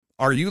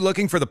Are you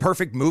looking for the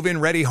perfect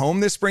move-in ready home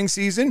this spring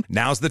season?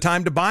 Now's the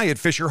time to buy at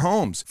Fisher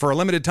Homes. For a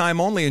limited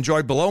time only,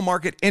 enjoy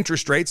below-market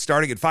interest rates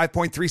starting at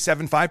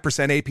 5.375%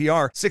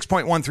 APR,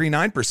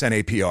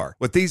 6.139% APR.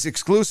 With these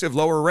exclusive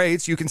lower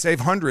rates, you can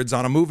save hundreds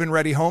on a move-in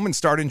ready home and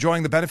start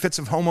enjoying the benefits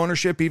of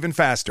homeownership even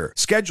faster.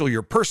 Schedule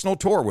your personal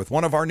tour with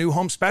one of our new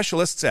home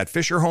specialists at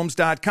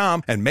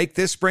FisherHomes.com and make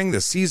this spring the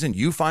season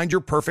you find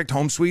your perfect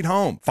home sweet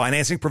home.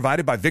 Financing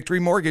provided by Victory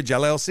Mortgage,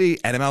 LLC,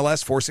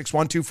 NMLS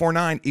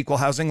 461249, Equal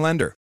Housing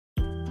Lender.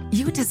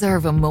 You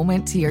deserve a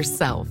moment to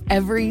yourself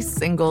every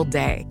single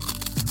day.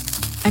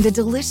 And a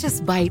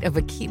delicious bite of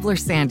a Keebler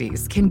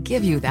Sandies can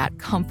give you that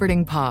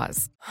comforting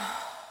pause.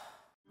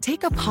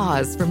 Take a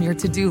pause from your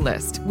to-do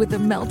list with the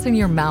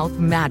melt-in-your-mouth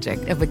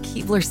magic of a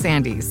Keebler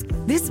Sandies.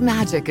 This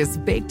magic is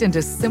baked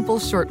into simple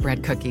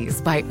shortbread cookies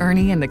by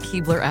Ernie and the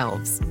Keebler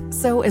Elves.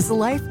 So as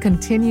life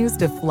continues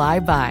to fly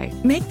by,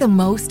 make the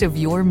most of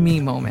your me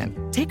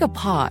moment. Take a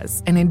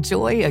pause and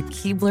enjoy a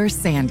Keebler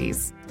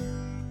Sandies.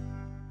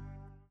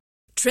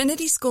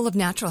 Trinity School of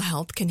Natural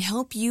Health can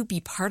help you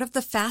be part of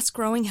the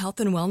fast-growing health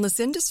and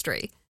wellness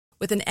industry.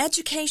 With an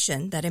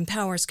education that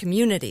empowers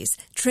communities,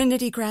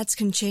 Trinity grads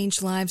can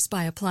change lives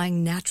by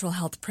applying natural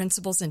health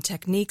principles and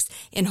techniques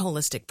in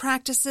holistic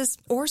practices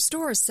or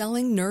stores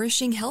selling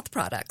nourishing health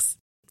products.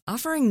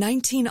 Offering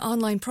 19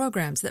 online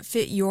programs that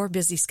fit your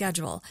busy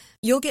schedule,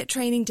 you'll get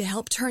training to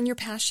help turn your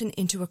passion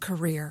into a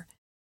career.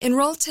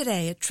 Enroll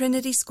today at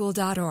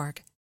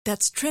trinityschool.org.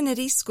 That's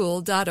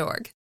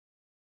trinityschool.org.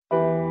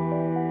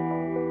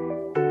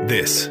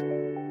 This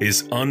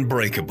is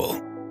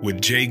Unbreakable with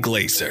Jay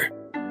Glazer,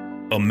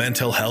 a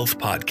mental health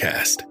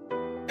podcast,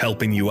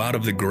 helping you out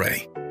of the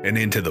gray and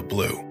into the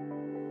blue.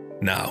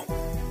 Now,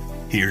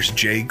 here's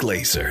Jay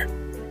Glazer.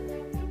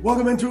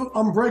 Welcome into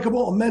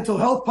Unbreakable, a mental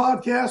health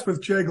podcast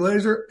with Jay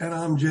Glazer, and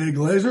I'm Jay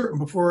Glazer. And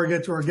before I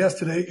get to our guest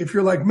today, if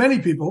you're like many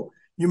people,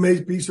 you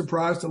may be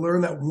surprised to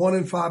learn that 1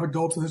 in 5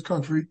 adults in this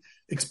country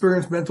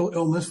experienced mental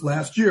illness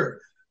last year.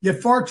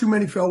 Yet far too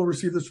many fail to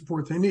receive the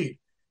support they need.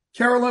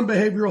 Carolyn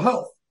Behavioral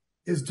Health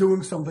is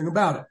doing something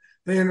about it.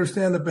 They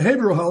understand that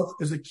behavioral health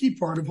is a key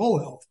part of whole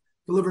health,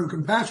 delivering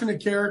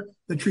compassionate care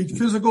that treats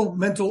physical,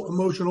 mental,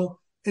 emotional,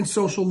 and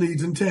social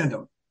needs in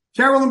tandem.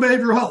 Carolyn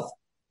Behavioral Health,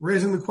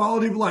 raising the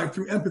quality of life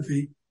through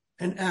empathy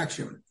and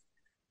action.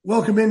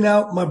 Welcome in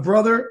now my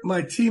brother,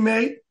 my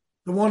teammate,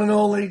 the one and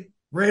only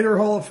Raider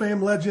Hall of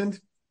Fame legend,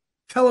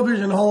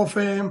 Television Hall of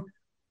Fame,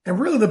 and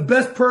really the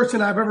best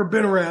person I've ever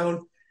been around,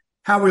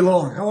 Howie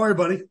Long. How are you,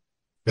 buddy?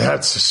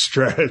 That's a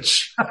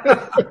stretch.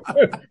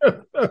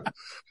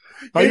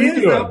 How you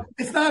doing? Though.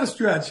 It's not a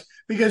stretch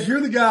because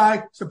you're the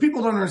guy. So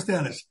people don't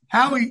understand this.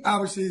 Howie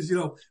obviously is,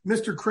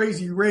 Mr.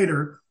 Crazy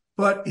Raider,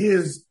 but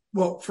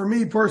for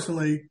me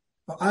personally,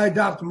 I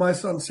adopted my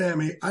son,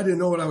 Sammy. I didn't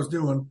know what I was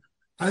doing.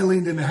 I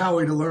leaned into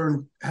Howie to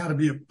learn how to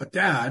be a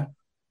dad.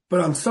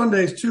 But on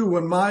Sundays too,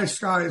 when my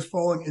sky is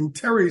falling and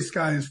Terry's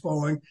sky is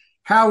falling,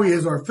 Howie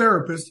is our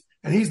therapist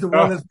and he's the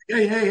one that's,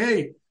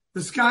 hey,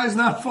 the sky is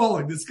not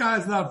falling. The sky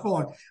is not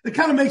falling. It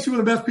kind of makes you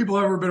one of the best people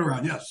I've ever been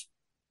around. Yes.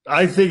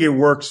 I think it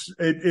works.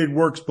 It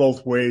works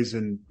both ways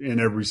in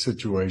every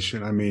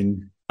situation. I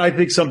mean, I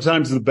think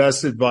sometimes the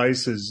best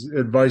advice is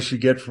advice you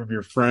get from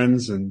your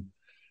friends. And,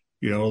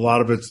 a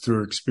lot of it's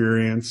through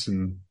experience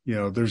and,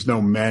 there's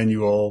no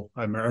manual.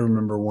 I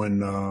remember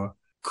when,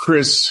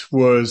 Chris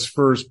was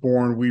first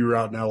born, we were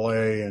out in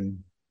LA and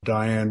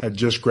Diane had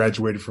just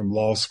graduated from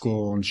law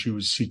school and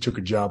she took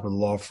a job at a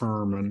law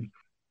firm and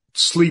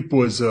sleep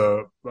was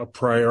a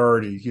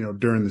priority,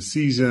 during the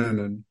season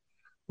and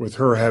with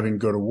her having to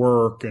go to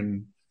work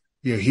and,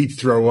 he'd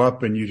throw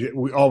up and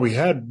we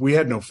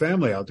had no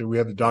family out there. We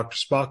had the Dr.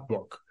 Spock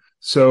book.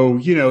 So,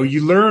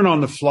 you learn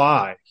on the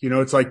fly,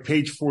 it's like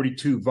page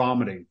 42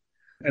 vomiting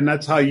and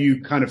that's how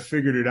you kind of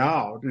figured it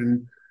out.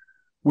 And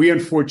we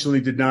unfortunately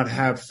did not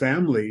have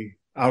family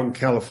out in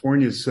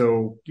California.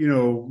 So,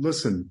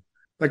 listen,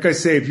 like I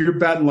say, if you're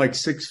batting like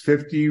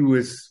 650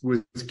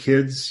 with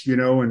kids,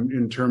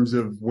 in terms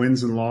of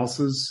wins and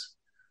losses,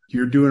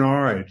 you're doing all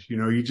right.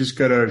 You just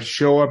got to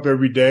show up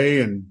every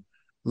day and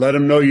let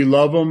them know you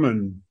love them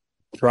and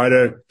try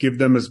to give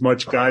them as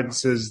much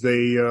guidance as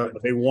they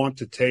want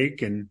to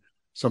take. And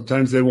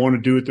sometimes they want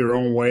to do it their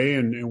own way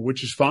and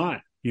which is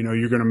fine.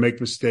 You're going to make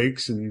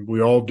mistakes and we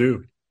all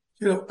do.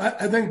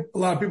 I think a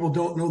lot of people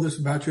don't know this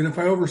about you. And if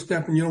I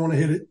overstep and you don't want to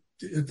hit it,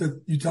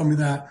 you tell me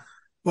that.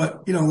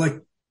 But,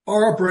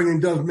 our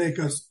upbringing does make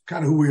us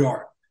kind of who we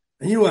are.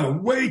 And you had a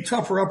way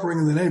tougher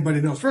upbringing than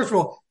anybody knows. First of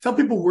all, tell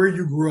people where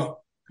you grew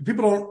up.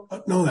 People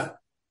don't know that.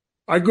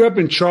 I grew up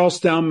in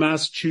Charlestown,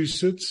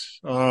 Massachusetts,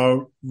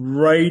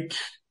 right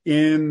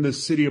in the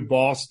city of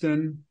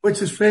Boston.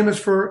 Which is famous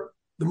for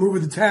the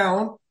movie The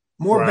Town.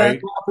 More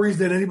bank robberies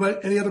than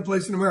any other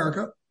place in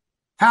America.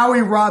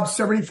 Howie robbed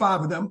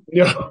 75 of them.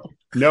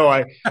 No,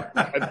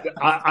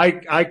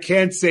 I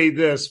can't say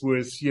this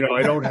with,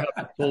 I don't have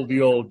to pull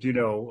the old,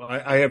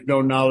 I have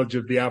no knowledge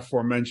of the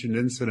aforementioned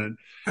incident.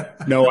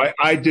 No,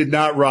 I did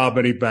not rob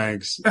any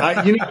banks.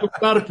 I'm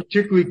not a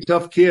particularly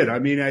tough kid. I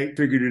mean, I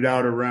figured it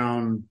out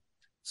around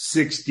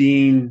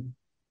 16,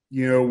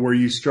 where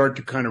you start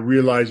to kind of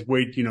realize,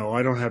 wait,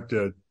 I don't have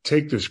to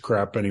take this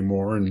crap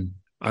anymore. And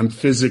I'm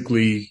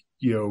physically,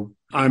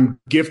 I'm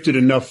gifted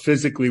enough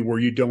physically where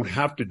you don't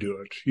have to do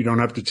it. You don't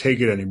have to take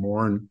it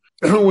anymore. And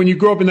when you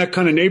grow up in that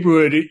kind of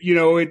neighborhood,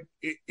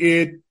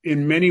 it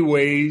in many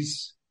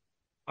ways,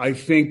 I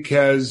think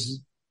has,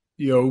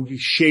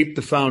 shaped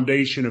the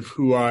foundation of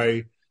who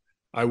I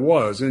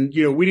was. And,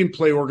 we didn't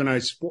play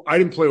organized sport. I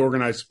didn't play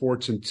organized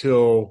sports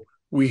until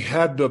we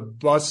had the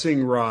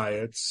busing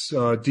riots,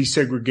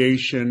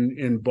 desegregation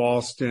in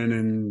Boston.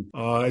 And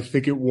I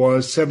think it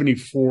was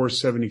 74,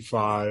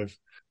 75.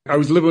 I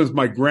was living with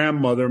my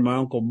grandmother, my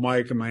Uncle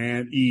Mike, and my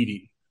Aunt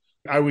Edie.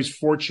 I was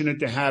fortunate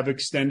to have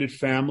extended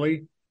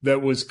family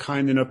that was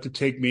kind enough to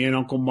take me in.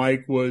 Uncle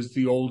Mike was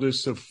the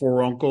oldest of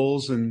 4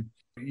 uncles and,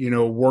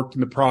 worked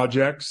in the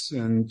projects.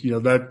 And,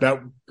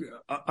 that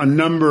a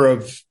number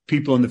of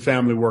people in the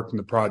family worked in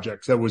the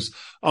projects. That was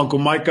Uncle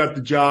Mike got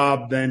the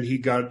job. Then he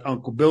got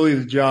Uncle Billy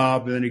the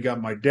job. And then he got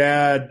my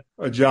dad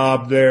a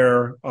job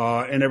there.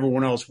 And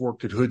everyone else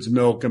worked at Hood's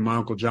Milk. And my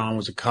Uncle John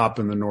was a cop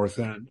in the North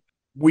End.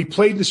 We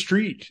played in the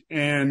street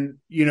and,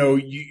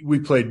 we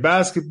played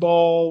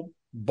basketball,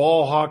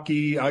 ball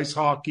hockey, ice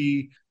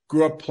hockey,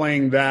 grew up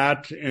playing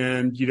that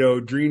and,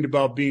 dreamed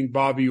about being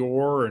Bobby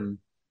Orr and,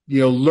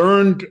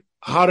 learned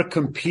how to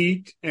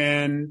compete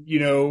and,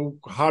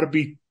 how to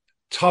be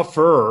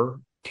tougher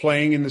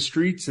playing in the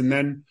streets. And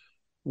then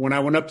when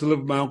I went up to live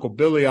with my Uncle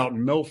Billy out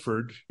in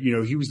Milford,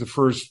 he was the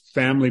first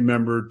family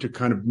member to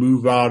kind of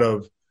move out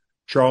of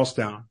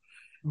Charlestown.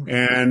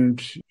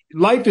 And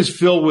life is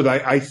filled with,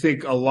 I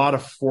think, a lot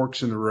of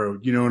forks in the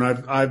road, and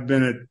I've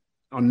been at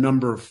a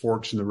number of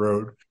forks in the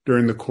road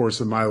during the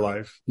course of my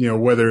life,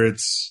 whether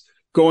it's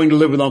going to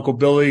live with Uncle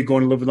Billy,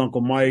 going to live with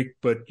Uncle Mike,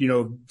 but,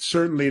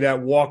 certainly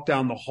that walk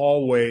down the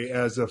hallway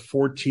as a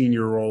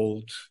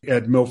 14-year-old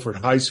at Milford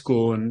High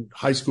School and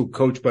high school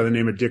coach by the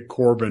name of Dick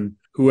Corbin,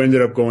 who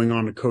ended up going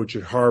on to coach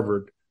at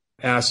Harvard,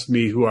 asked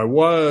me who I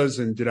was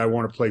and did I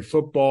want to play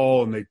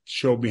football. And they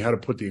showed me how to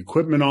put the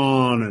equipment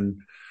on.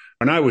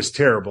 And I was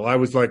terrible. I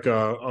was like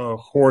a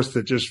horse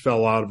that just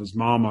fell out of his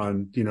mama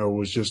and,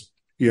 was just,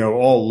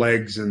 all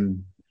legs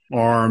and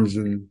arms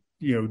and,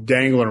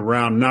 dangling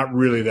around, not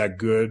really that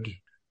good.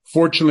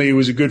 Fortunately, it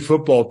was a good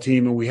football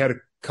team, and we had a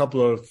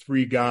couple of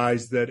 3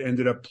 guys that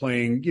ended up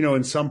playing,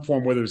 in some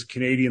form, whether it was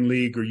Canadian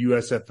League or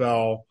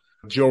USFL.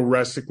 Joe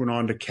Ressick went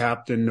on to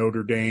captain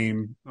Notre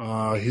Dame.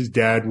 His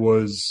dad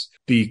was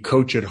the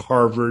coach at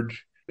Harvard.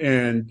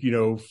 And,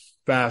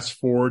 fast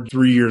forward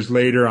 3 years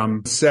later, I'm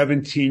a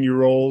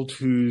 17-year-old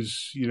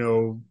who's,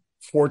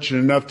 fortunate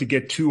enough to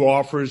get 2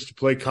 offers to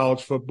play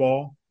college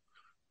football.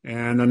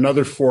 And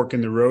another fork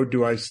in the road.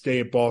 Do I stay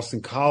at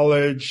Boston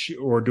College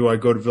or do I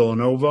go to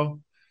Villanova?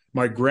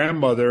 My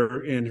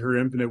grandmother, in her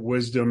infinite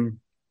wisdom,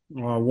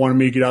 wanted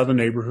me to get out of the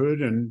neighborhood.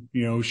 And,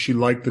 she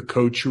liked the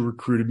coach who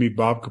recruited me,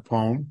 Bob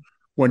Capone.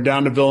 Went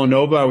down to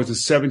Villanova. I was a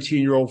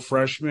 17-year-old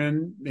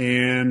freshman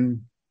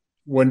and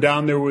went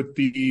down there with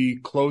the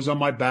clothes on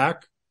my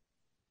back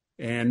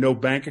and no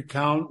bank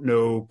account,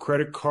 no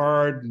credit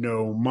card,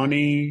 no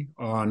money,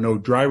 no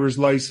driver's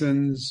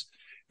license.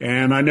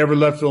 And I never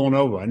left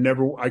Villanova.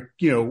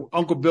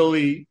 Uncle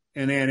Billy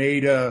and Aunt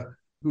Ada,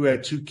 who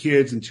had 2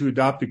 kids and 2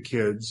 adopted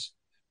kids,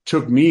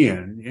 took me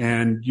in.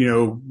 And,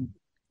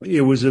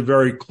 it was a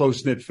very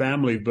close-knit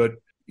family, but,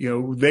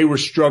 they were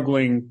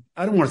struggling.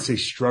 I don't want to say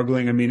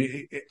struggling. I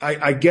mean,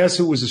 I guess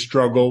it was a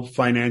struggle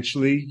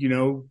financially,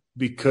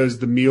 because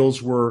the meals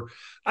were,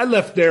 I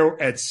left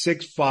there at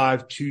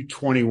 6'5",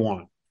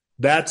 221.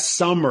 That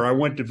summer, I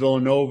went to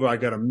Villanova. I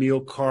got a meal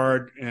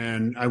card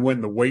and I went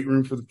in the weight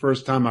room for the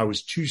first time. I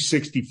was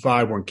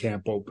 265 when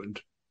camp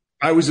opened.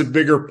 I was a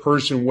bigger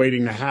person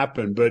waiting to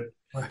happen, but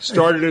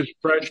started as a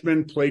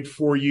freshman, played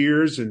 4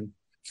 years, and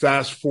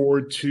fast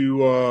forward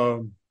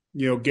to,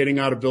 getting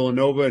out of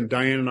Villanova. And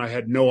Diane and I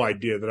had no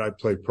idea that I'd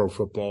play pro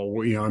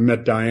football. I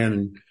met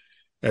Diane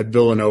at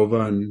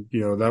Villanova, and,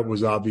 that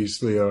was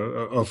obviously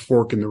a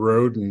fork in the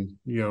road and,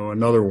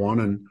 another one.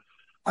 And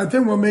I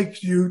think what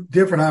makes you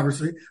different,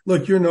 obviously,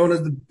 look, you're known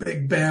as the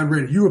big bad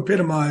Raider. You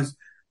epitomize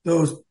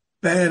those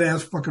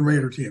badass fucking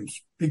Raider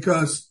teams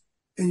because,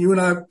 and you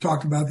and I have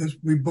talked about this,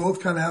 we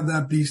both kind of have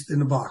that beast in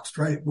the box,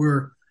 right?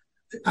 Where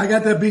I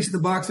got that beast in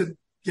the box that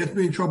gets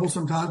me in trouble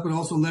sometimes, but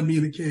also led me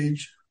in the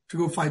cage to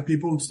go fight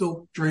people and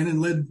still train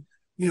and led,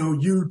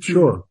 you to,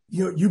 sure.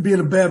 You being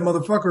a bad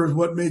motherfucker is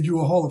what made you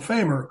a Hall of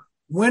Famer.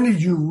 When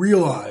did you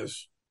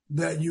realize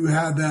that you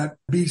had that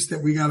beast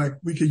that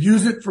we could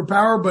use it for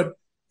power, but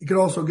it could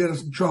also get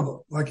us in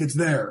trouble? Like it's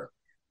there.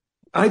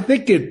 I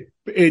think it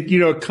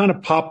kind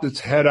of popped its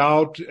head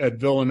out at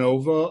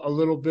Villanova a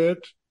little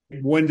bit.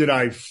 When did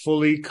I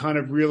fully kind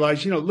of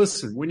realize,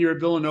 listen, when you're at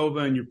Villanova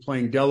and you're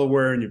playing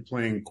Delaware and you're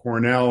playing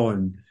Cornell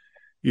and,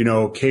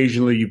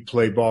 occasionally you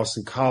play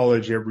Boston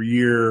College every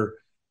year,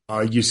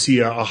 you see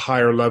a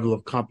higher level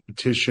of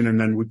competition. And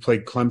then we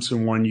played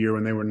Clemson one year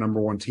when they were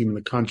number 1 team in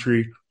the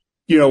country.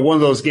 one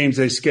of those games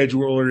they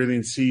schedule earlier in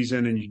the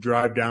season, and you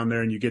drive down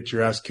there and you get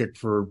your ass kicked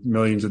for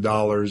millions of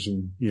dollars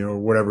and,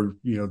 whatever,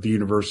 the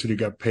university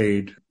got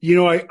paid.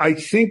 I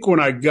think when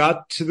I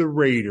got to the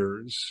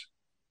Raiders,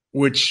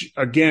 which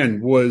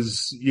again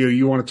was,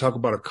 you want to talk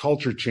about a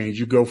culture change.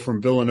 You go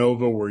from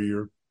Villanova where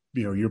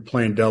you're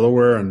playing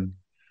Delaware and,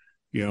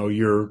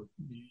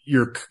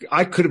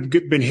 I could have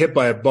been hit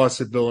by a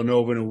bus at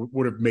Villanova and it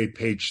would have made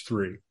page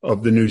 3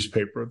 of the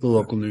newspaper, the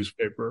local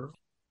newspaper.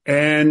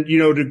 And,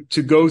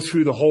 to go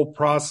through the whole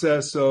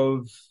process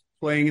of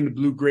playing in the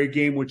blue-gray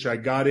game, which I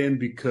got in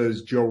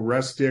because Joe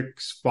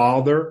Restick's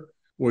father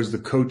was the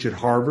coach at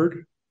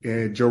Harvard.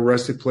 And Joe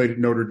Restick played at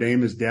Notre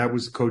Dame. His dad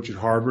was the coach at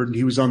Harvard, and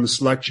he was on the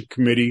selection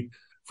committee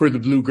for the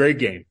blue-gray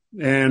game.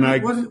 And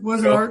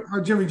wasn't our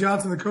Jimmy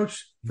Johnson the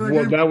coach for that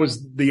game? That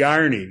was the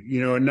irony.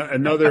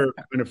 Another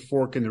kind of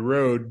fork in the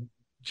road.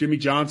 Jimmy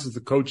Johnson's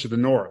the coach of the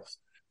North.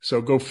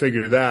 So go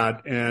figure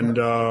that. And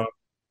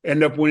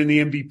end up winning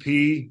the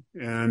MVP.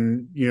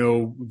 And,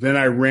 then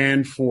I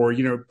ran for,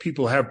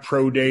 people have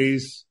pro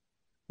days.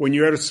 When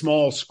you're at a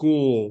small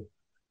school,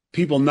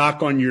 people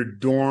knock on your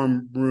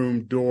dorm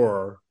room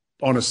door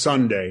on a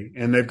Sunday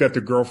and they've got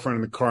their girlfriend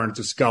in the car and it's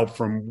a scout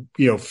from,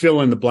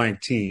 fill in the blank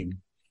team.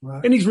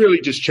 Right. And he's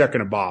really just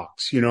checking a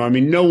box.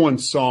 No one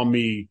saw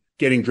me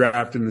getting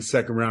drafted in the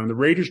second round. And the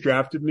Raiders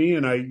drafted me.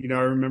 And I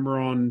remember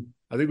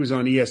I think it was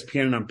on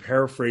ESPN, and I'm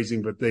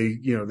paraphrasing, but they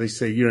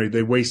say,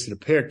 they wasted a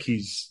pick.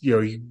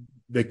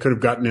 They could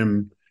have gotten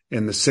him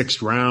in the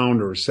 6th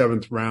round or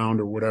 7th round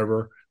or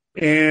whatever.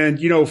 And,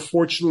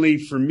 fortunately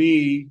for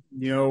me,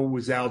 it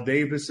was Al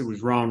Davis. It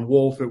was Ron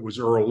Wolf. It was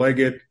Earl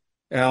Leggett.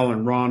 Al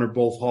and Ron are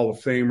both Hall of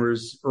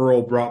Famers.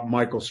 Earl brought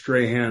Michael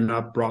Strahan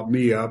up, brought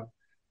me up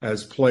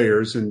as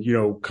players and,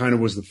 kind of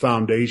was the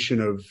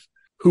foundation of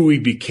who we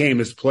became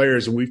as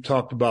players. And we've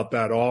talked about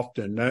that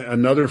often.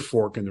 Another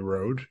fork in the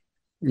road.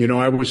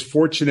 I was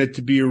fortunate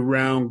to be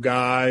around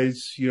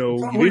guys, you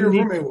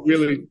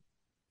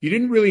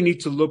didn't really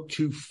need to look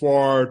too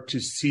far to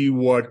see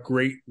what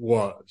great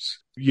was.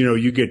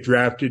 You get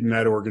drafted in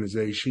that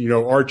organization.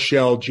 Art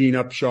Shell, Gene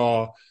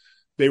Upshaw,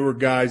 they were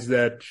guys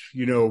that,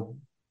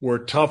 were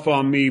tough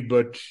on me,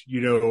 but,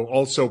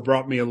 also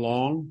brought me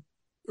along.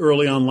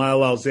 Early on, Lyle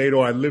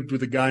Alzado, I lived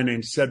with a guy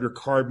named Cedric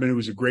Hardman, who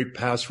was a great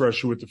pass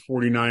rusher with the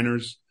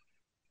 49ers.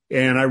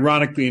 And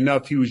ironically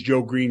enough, he was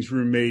Joe Green's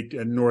roommate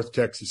at North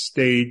Texas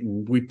State.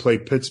 And we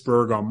played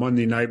Pittsburgh on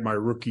Monday night my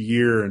rookie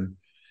year. And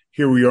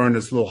here we are in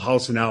this little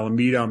house in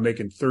Alameda. I'm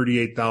making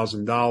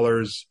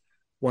 $38,000,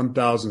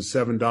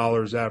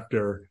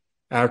 $1,007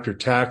 after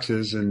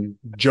taxes. And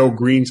Joe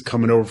Green's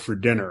coming over for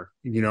dinner,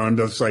 and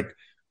it's like,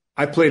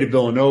 I played at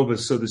Villanova,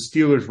 so the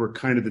Steelers were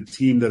kind of the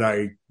team that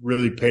I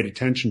really paid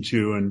attention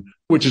to, and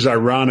which is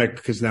ironic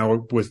because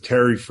now with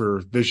Terry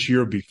for this year,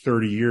 it'll be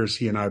 30 years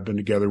he and I have been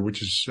together,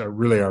 which is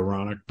really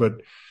ironic.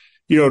 But,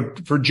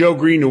 for Joe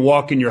Green to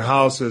walk in your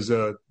house as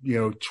a,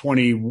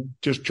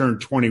 just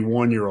turned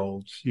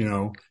 21-year-old,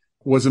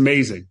 was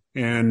amazing.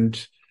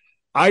 And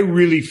I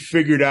really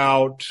figured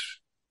out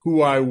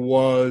who I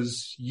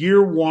was.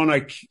 Year one, I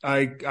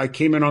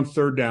came in on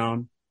 3rd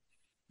down.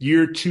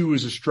 Year 2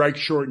 was a strike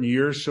shortened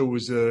year, so it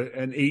was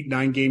an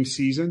 8-9 game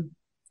season.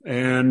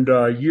 And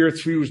year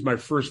 3 was my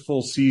first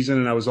full season,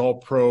 and I was all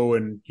pro,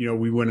 and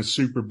we won a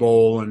Super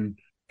Bowl, and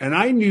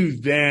I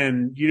knew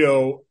then,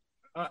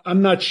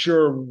 I'm not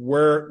sure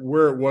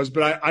where it was,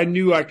 but I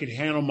knew I could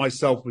handle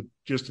myself with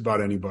just about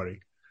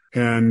anybody,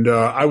 and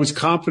I was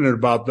confident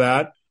about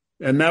that.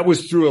 And that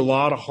was through a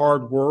lot of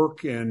hard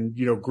work and,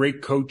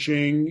 great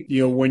coaching.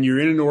 When you're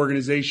in an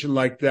organization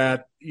like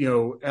that,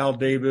 Al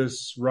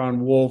Davis,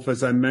 Ron Wolf,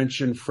 as I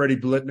mentioned, Freddie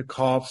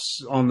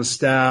Blitnikoff's on the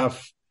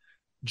staff,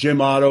 Jim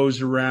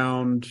Otto's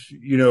around,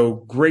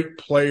 great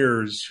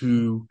players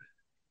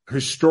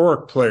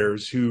historic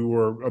players who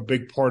were a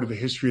big part of the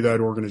history of that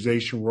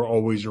organization were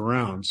always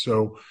around.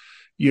 So,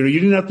 you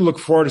didn't have to look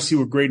far to see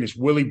what greatness.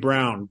 Willie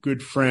Brown,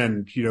 good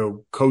friend,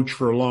 coach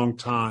for a long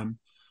time.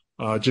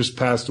 Just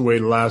passed away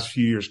the last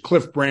few years.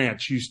 Cliff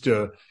Branch used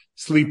to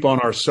sleep on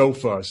our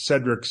sofa,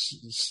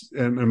 Cedric's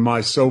and my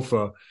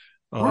sofa.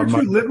 Weren't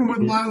you living with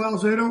Lyle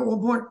Alzado at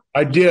one point?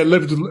 I did. I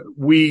lived in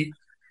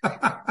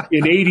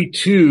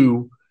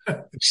 82.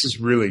 This is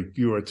really,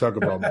 you want to talk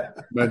about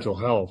mental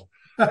health.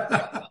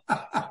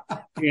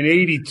 In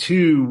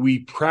 82, we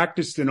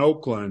practiced in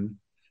Oakland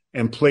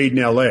and played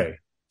in LA.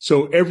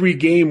 So every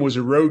game was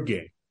a road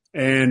game.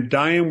 And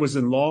Diane was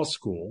in law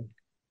school.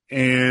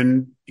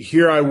 And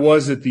here I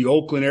was at the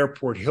Oakland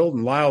Airport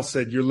Hilton. Lyle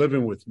said, "You're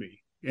living with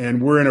me."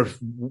 And we're in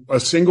a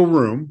single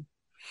room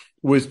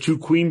with 2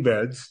 queen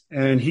beds.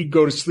 And he'd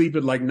go to sleep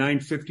at like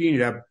 9:15.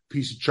 He'd have a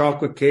piece of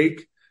chocolate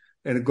cake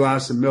and a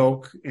glass of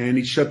milk. And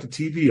he'd shut the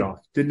TV off.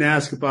 Didn't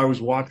ask if I was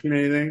watching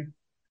anything.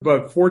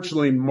 But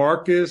fortunately,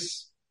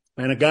 Marcus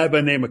and a guy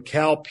by the name of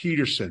Cal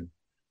Peterson,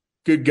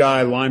 good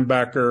guy,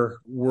 linebacker,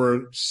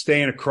 were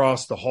staying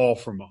across the hall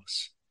from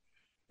us.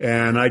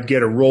 And I'd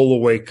get a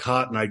rollaway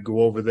cot and I'd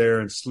go over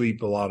there and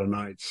sleep a lot of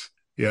nights.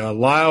 Yeah.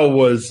 Lyle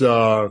was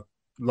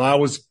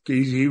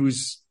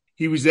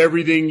he was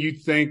everything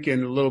you'd think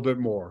and a little bit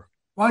more.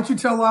 Why don't you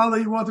tell Lyle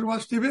that you wanted to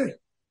watch TV?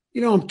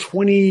 I'm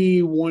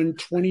 21,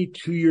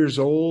 22 years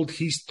old.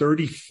 He's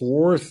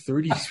 34,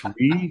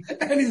 33.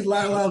 And he's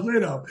Lyle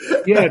Alzado.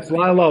 Yeah, it's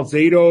Lyle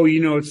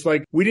Alzado. It's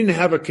like we didn't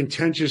have a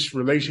contentious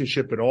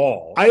relationship at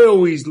all. I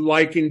always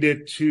likened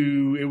it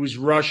to, it was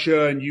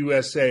Russia and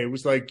USA. It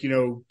was like,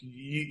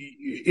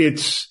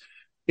 it's,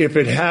 if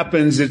it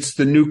happens, it's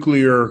the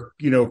nuclear,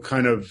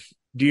 kind of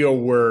deal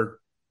where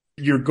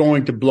you're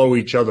going to blow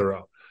each other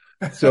up.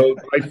 So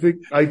I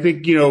think,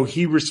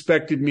 he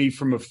respected me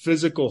from a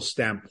physical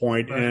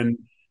standpoint. Right. And,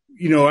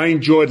 I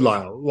enjoyed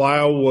Lyle.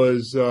 Lyle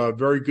was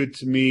very good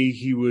to me.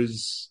 He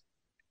was,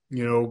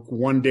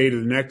 one day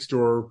to the next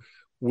or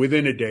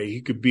within a day,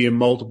 he could be in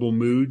multiple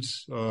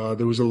moods.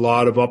 There was a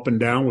lot of up and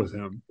down with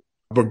him,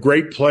 but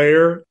great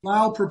player.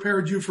 Lyle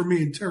prepared you for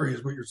me and Terry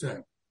is what you're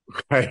saying.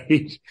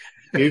 Right.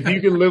 If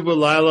you can live with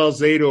Lyle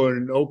Alzado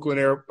in Oakland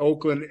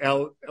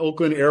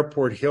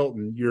Airport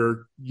Hilton,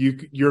 you're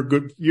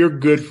good. You're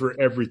good for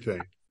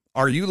everything.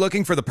 Are you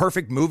looking for the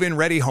perfect move-in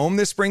ready home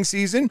this spring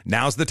season?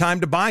 Now's the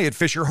time to buy at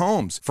Fisher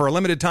Homes. For a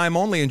limited time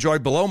only, enjoy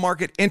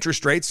below-market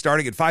interest rates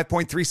starting at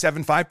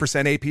 5.375%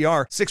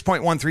 APR,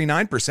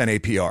 6.139%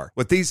 APR.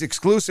 With these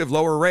exclusive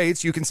lower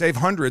rates, you can save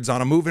hundreds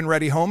on a move-in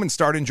ready home and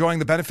start enjoying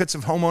the benefits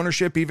of home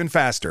ownership even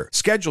faster.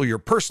 Schedule your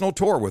personal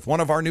tour with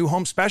one of our new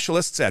home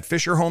specialists at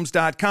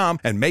FisherHomes.com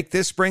and make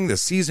this spring the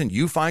season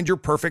you find your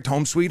perfect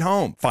home sweet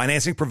home.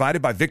 Financing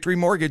provided by Victory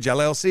Mortgage,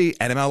 LLC,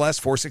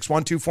 NMLS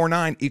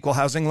 461249, Equal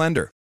Housing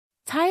Lender.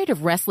 Tired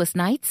of restless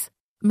nights?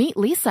 Meet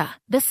Lisa,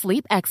 the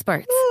sleep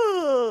experts.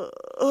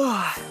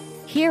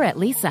 Here at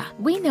Lisa,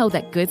 we know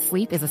that good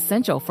sleep is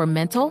essential for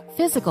mental,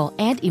 physical,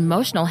 and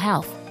emotional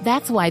health.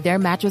 That's why their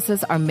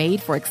mattresses are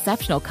made for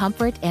exceptional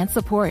comfort and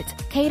support,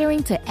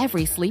 catering to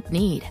every sleep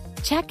need.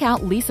 Check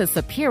out Lisa's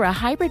Sapira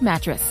Hybrid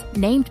Mattress,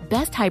 named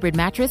Best Hybrid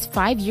Mattress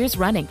 5 years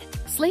running.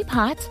 Sleep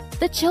hot?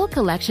 The Chill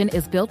Collection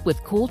is built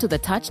with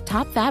cool-to-the-touch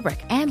top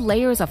fabric and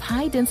layers of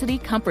high-density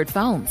comfort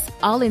foams,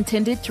 all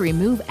intended to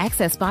remove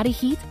excess body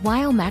heat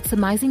while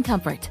maximizing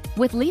comfort.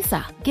 With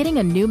Lisa, getting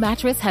a new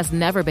mattress has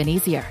never been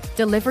easier.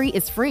 Delivery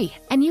is free,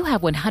 and you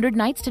have 100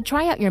 nights to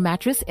try out your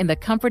mattress in the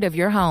comfort of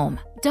your home.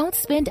 Don't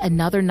spend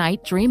another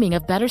night dreaming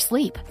of better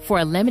sleep. For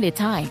a limited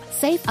time,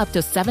 save up to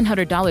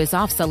 $700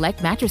 off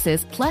select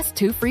mattresses plus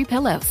 2 free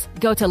pillows.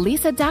 Go to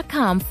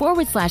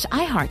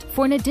lisa.com/iHeart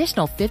for an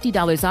additional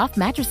 $50 off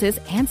mattresses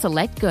and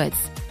select goods.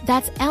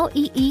 That's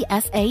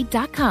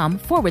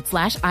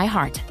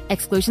LEESA.com/iHeart.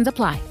 Exclusions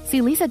apply.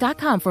 See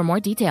lisa.com for more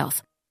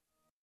details.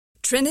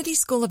 Trinity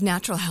School of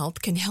Natural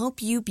Health can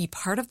help you be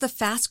part of the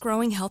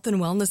fast-growing health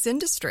and wellness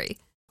industry.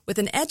 With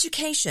an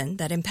education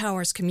that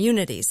empowers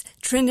communities,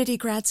 Trinity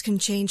grads can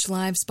change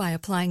lives by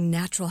applying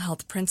natural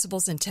health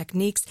principles and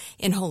techniques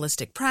in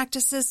holistic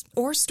practices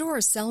or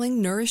stores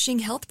selling nourishing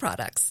health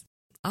products.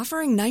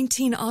 Offering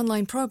 19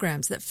 online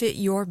programs that fit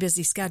your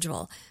busy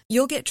schedule,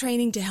 you'll get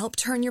training to help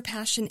turn your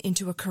passion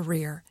into a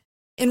career.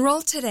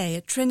 Enroll today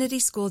at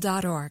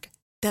trinityschool.org.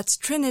 That's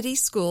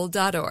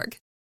trinityschool.org.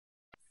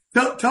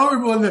 Tell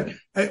everyone that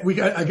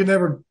I can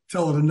never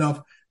tell it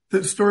enough.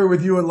 The story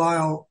with you and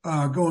Lyle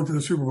going to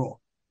the Super Bowl.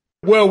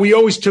 Well, we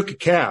always took a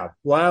cab.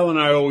 Lyle and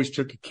I always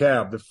took a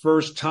cab. The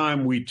first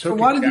time we took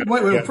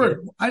wait,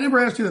 first, I never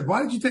asked you that.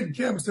 Why did you take a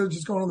cab instead of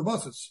just going on the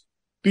buses?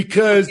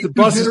 Because the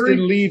buses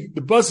didn't leave. The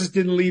buses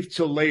didn't leave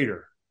till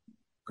later.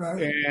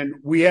 Okay. And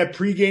we had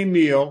pregame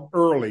meal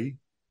early,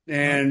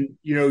 and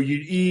you'd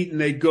eat,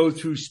 and they'd go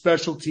through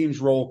special teams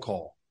roll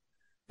call.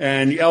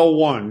 And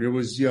L1, it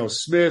was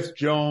Smith,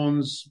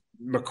 Jones,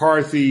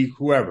 McCarthy,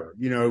 whoever.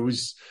 It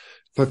was.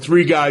 The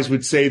 3 guys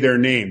would say their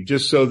name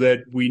just so that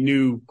we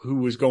knew who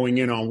was going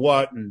in on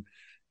what, and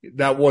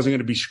that wasn't going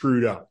to be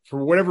screwed up.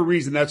 For whatever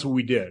reason, that's what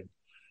we did.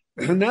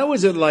 And that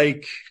was at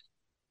like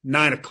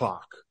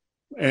 9:00.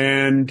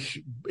 And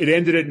it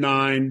ended at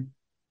 9.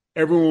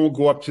 Everyone would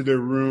go up to their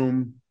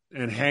room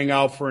and hang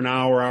out for an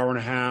hour, hour and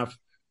a half.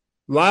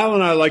 Lyle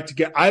and I like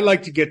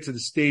to get to the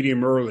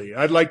stadium early.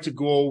 I'd like to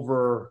go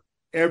over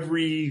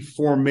every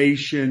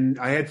formation.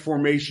 I had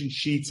formation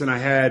sheets, and I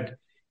had,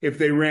 if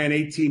they ran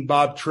 18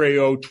 Bob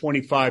Trejo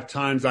 25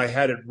 times, I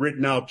had it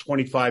written out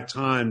 25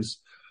 times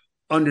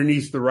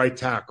underneath the right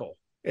tackle.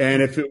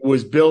 And if it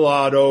was Bill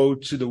Otto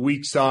to the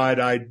weak side,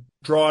 I'd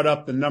draw it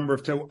up the number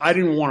of times. I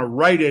didn't want to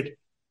write it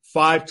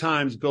 5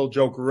 times Bill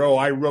Jokerow.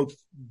 I wrote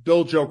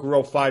Bill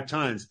Jokerow 5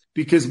 times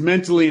because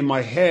mentally in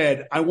my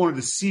head, I wanted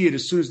to see it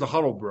as soon as the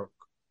huddle broke.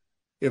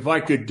 If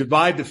I could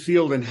divide the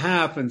field in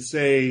half and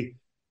say,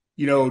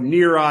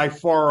 near eye,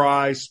 far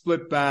eye,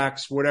 split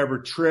backs, whatever,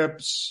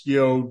 trips,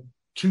 2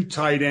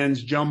 tight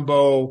ends,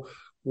 jumbo,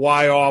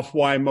 Y off,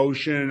 Y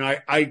motion.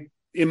 I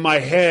in my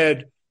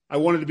head, I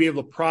wanted to be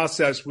able to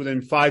process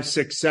within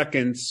 5-6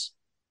 seconds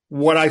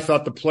what I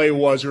thought the play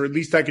was, or at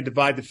least I could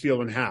divide the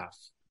field in half.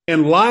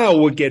 And Lyle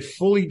would get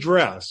fully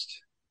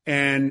dressed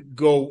and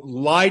go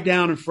lie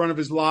down in front of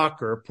his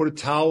locker, put a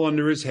towel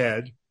under his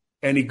head,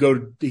 and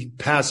he'd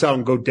pass out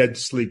and go dead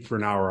to sleep for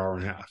an hour, hour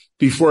and a half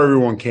before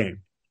everyone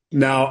came.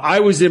 Now,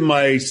 I was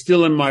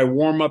still in my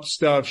warm-up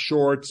stuff,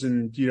 shorts,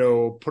 and,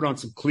 put on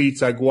some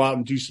cleats. I go out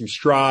and do some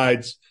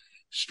strides,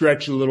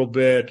 stretch a little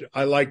bit.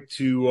 I like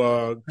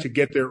to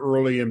get there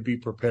early and be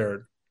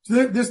prepared.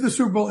 So this is the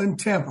Super Bowl in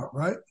Tampa,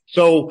 right?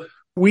 So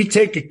we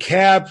take a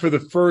cab for the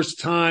first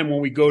time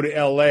when we go to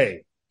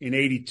L.A. in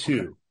 82.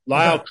 Okay.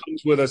 Lyle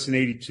comes with us in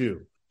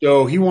 82.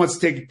 So he wants to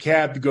take a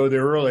cab to go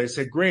there early. I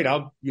said, great,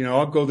 I'll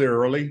go there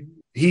early.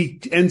 He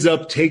ends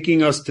up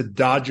taking us to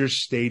Dodger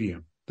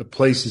Stadium. The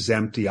place is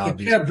empty,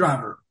 obviously. Cab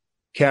driver.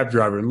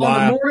 And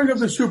on the morning of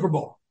the Super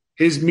Bowl.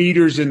 His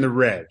meter's in the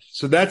red.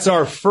 So that's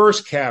our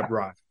first cab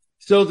ride.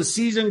 So the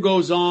season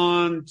goes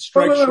on.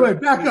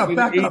 Wait. Back up.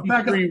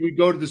 We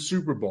go to the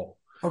Super Bowl.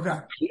 Okay.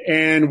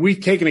 And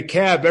we've taken a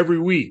cab every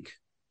week.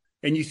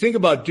 And you think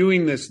about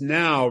doing this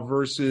now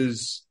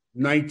versus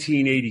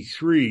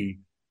 1983.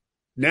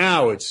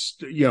 Now it's,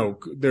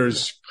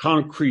 there's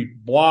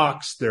concrete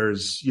blocks.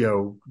 There's,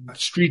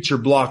 streets are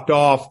blocked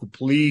off. The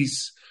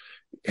police,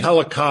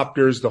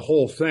 helicopters, the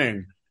whole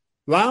thing.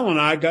 Lyle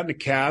and I got in a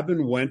cab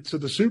and went to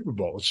the Super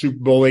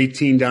Bowl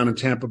 18 down in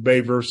Tampa Bay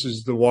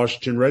versus the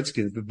Washington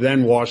Redskins, the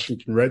then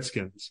Washington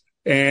Redskins.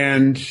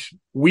 And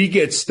we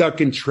get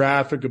stuck in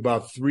traffic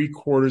about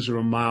 3/4 of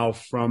a mile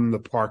from the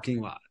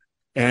parking lot.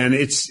 And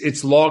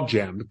it's log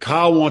jammed.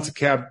 Lyle wants a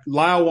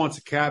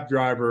cab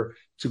driver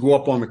to go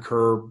up on the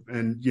curb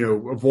and,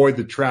 avoid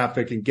the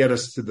traffic and get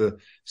us to the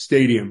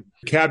stadium.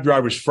 The cab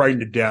driver's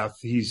frightened to death.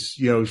 He's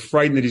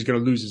frightened that he's going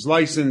to lose his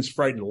license,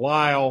 frightened of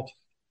Lyle,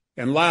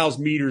 and Lyle's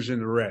meter's in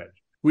the red.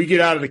 We get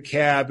out of the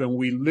cab and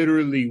we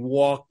literally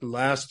walk the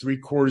last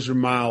 3/4 of a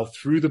mile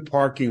through the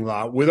parking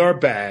lot with our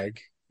bag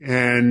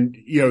and,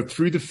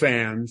 through the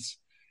fans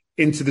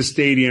into the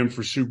stadium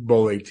for Super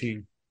Bowl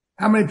 18.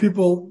 How many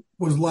people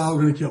was Lyle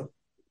going to kill?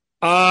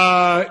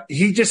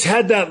 He just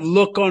had that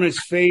look on his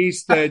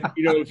face that,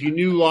 if you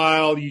knew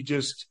Lyle, you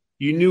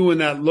knew when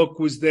that look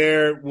was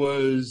there,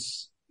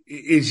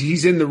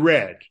 he's in the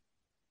red.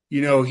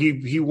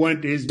 He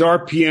went, his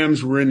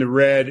RPMs were in the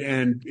red.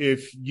 And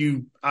if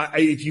you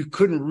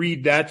couldn't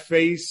read that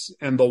face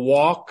and the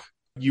walk,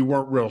 you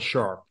weren't real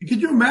sharp.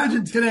 Could you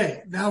imagine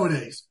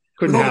nowadays?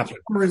 Couldn't happen.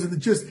 Cameras and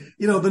just,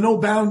 the no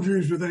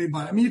boundaries with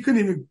anybody. I mean, you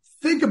couldn't even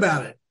think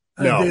about it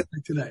on a day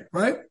like today,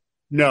 right?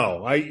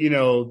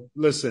 No,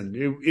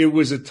 listen, it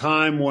was a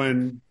time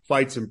when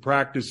fights in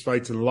practice,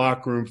 fights in the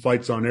locker room,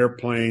 fights on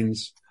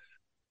airplanes,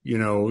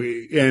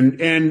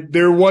 and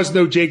there was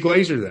no Jay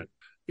Glazer then.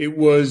 It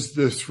was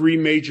the three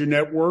major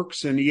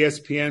networks, and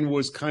ESPN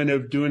was kind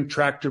of doing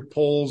tractor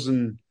pulls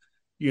and,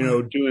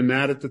 doing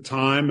that at the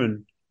time.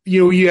 And,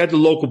 you had the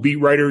local beat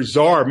writer,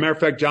 Czar. Matter of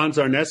fact, John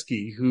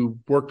Zarneski, who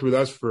worked with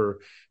us for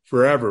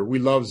forever. We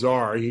love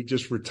Czar. He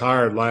just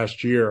retired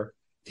last year.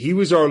 He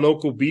was our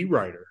local beat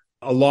writer,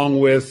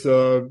 along with,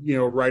 a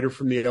writer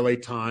from the LA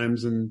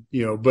Times. And,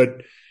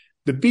 but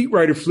the beat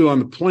writer flew on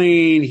the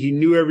plane. He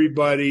knew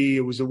everybody.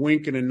 It was a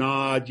wink and a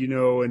nod,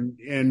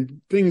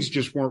 and things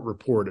just weren't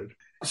reported.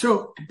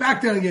 So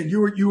back then again, you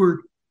were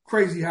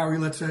crazy, Howie,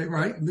 let's say,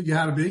 right? You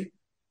had to be.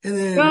 And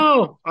then.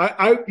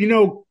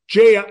 No,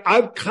 Jay,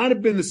 I've kind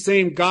of been the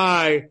same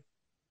guy.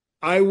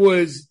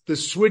 The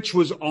switch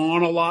was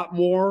on a lot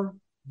more.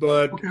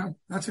 But okay.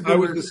 That's a good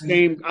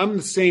I'm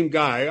the same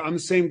guy. I'm the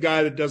same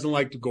guy that doesn't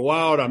like to go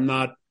out. I'm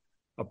not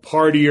a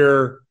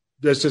partier.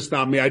 That's just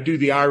not me. I do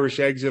the Irish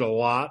exit a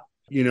lot,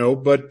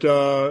 but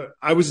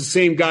I was the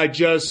same guy.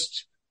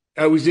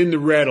 I was in the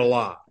red a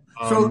lot.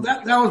 So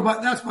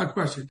that's my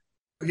question.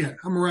 Again,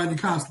 I'm around you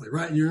constantly,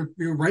 right?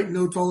 You're writing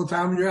notes all the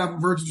time and you're having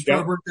virgin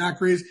strawberry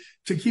daiquiris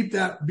to keep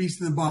that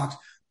beast in the box.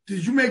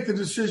 Did you make the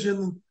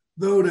decision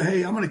though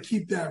hey, I'm going to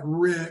keep that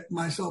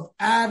myself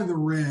out of the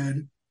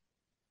red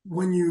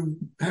when you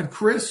had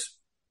Chris,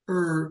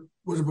 or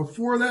was it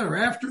before that or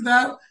after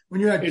that?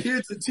 When you had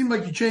kids, it seemed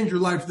like you changed your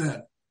life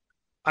then.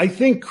 I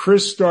think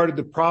Chris started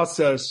the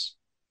process.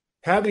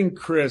 Having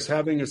Chris,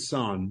 having a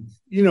son,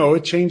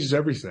 it changes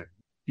everything.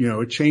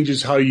 It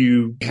changes how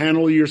you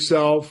handle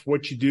yourself,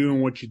 what you do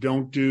and what you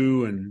don't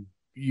do. And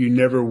you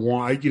never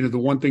want, the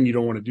one thing you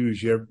don't want to do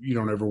is you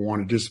don't ever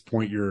want to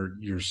disappoint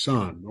your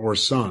son or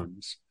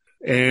sons.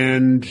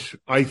 And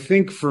I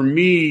think for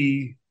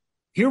me,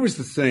 here was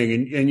the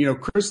thing,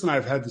 and Chris and I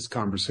have had this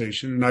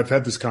conversation, and I've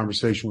had this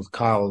conversation with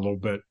Kyle a little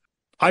bit.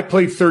 I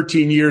played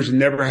 13 years and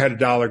never had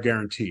 $1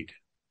 guaranteed,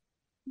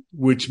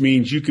 which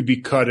means you could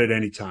be cut at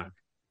any time.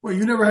 Well,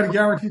 you never had a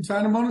guaranteed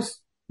signing bonus?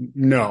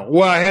 No.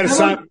 Well, I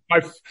had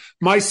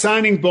my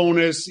signing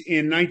bonus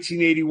in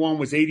 1981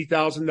 was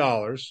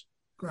 $80,000,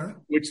 okay,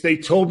 which they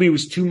told me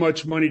was too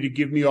much money to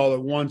give me all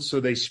at once, so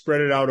they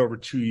spread it out over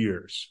 2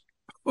 years.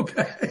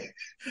 Okay.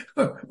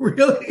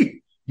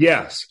 Really?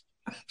 Yes.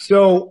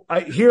 So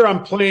here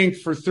I'm playing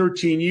for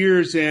 13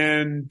 years,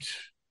 and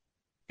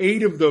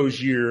 8 of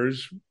those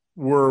years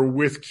were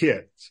with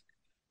kids.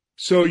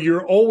 So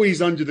you're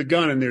always under the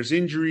gun, and there's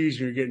injuries,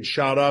 and you're getting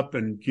shot up,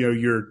 and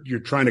you're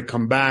trying to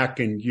come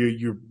back, and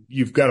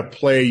you've got to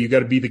play. You got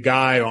to be the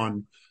guy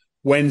on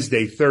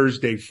Wednesday,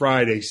 Thursday,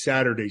 Friday,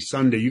 Saturday,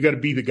 Sunday. You got to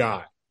be the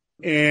guy.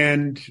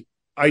 And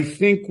I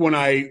think when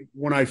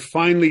I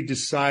finally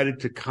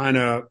decided to kind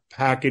of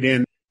pack it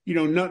in,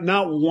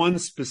 not one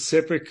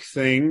specific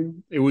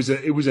thing. It was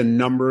a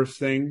number of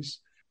things.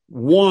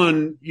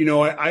 One,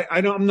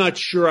 I'm not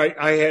sure.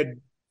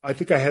 I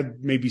think I had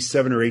maybe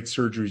 7 or 8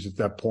 surgeries at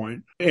that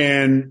point,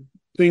 and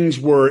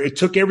it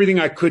took everything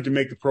I could to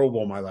make the Pro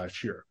Bowl my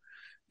last year.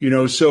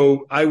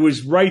 So I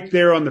was right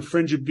there on the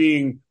fringe of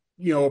being,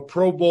 a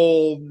Pro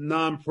Bowl,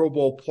 non-Pro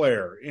Bowl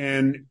player.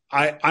 And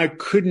I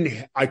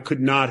could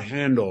not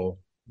handle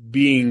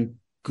being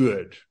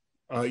good.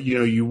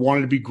 You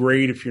wanted to be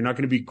great. If you're not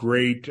going to be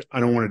great, I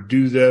don't want to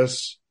do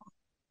this,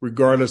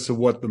 regardless of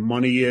what the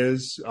money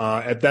is.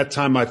 At that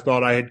time, I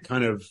thought I had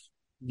kind of,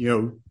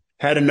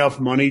 had enough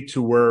money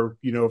to where,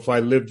 if I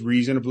lived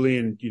reasonably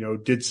and,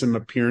 did some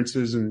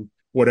appearances and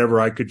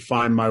whatever, I could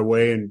find my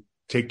way and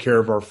take care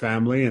of our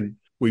family. And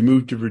we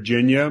moved to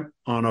Virginia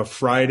on a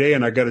Friday,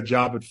 and I got a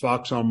job at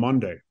Fox on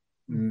Monday.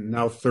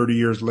 Now, 30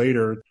 years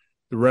later,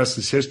 the rest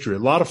is history. A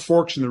lot of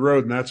forks in the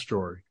road in that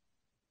story.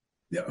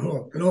 Yeah,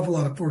 an awful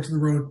lot of forks in the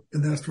road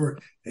in that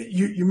story.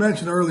 You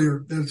mentioned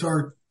earlier that it's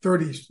your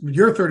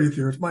 30th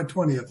year. It's my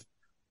 20th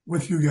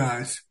with you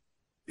guys.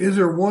 Is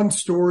there one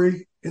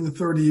story in the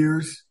 30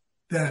 years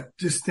that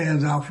just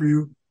stands out for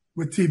you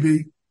with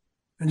TB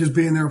and just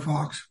being there at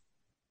Fox?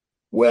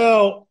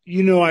 Well,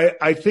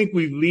 I think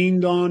we've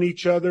leaned on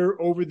each other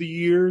over the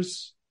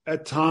years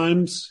at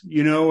times.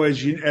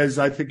 As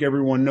I think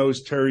everyone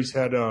knows, Terry's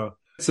had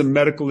some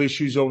medical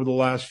issues over the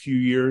last few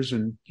years.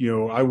 And,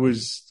 I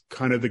was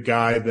kind of the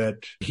guy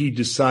that he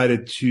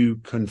decided to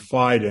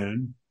confide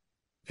in.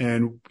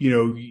 And,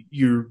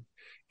 you're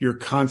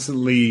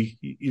constantly,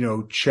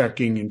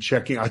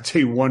 checking. I'll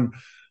tell you one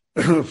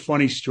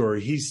funny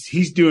story.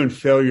 He's doing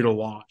failure to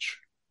launch.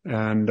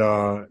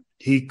 And,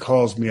 he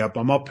calls me up.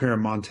 I'm up here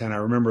in Montana. I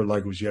remember it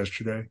like it was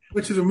yesterday.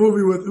 Which is a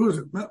movie with, who is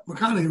it?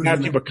 McConaughey.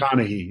 Matthew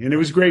McConaughey. And it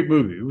was a great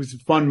movie. It was a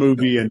fun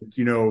movie. And,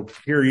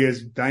 here he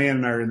is. Diane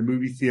and I are in the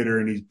movie theater,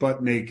 and he's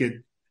butt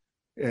naked.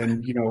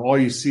 And, all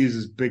you see is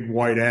his big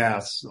white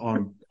ass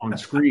on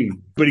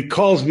screen. But he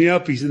calls me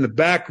up. He's in the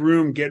back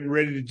room getting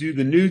ready to do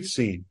the nude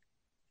scene.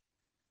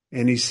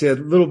 And he said,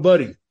 "Little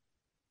buddy,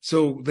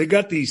 so they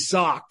got these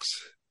socks,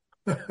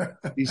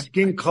 these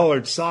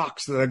skin-colored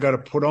socks that I got to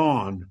put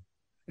on.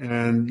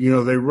 And,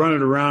 they run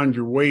it around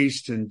your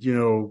waist, and,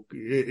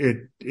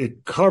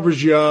 it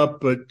covers you up,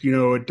 but,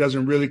 it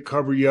doesn't really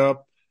cover you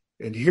up.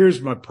 And here's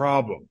my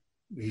problem."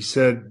 He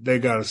said, "They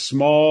got a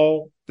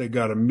small, they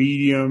got a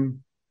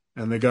medium,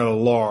 and they got a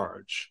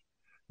large."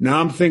 Now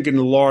I'm thinking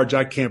the large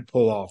I can't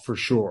pull off for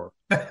sure.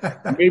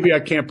 Maybe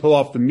I can't pull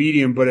off the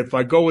medium, but if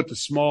I go with the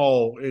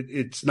small,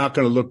 it's not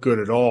going to look good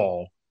at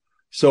all.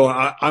 So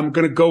I'm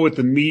going to go with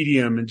the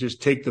medium and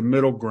just take the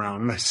middle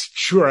ground. And I said,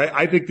 "Sure,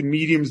 I think the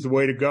medium's the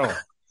way to go."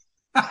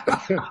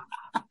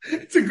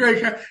 It's a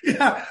great,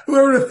 yeah.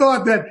 Whoever would have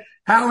thought that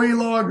Howie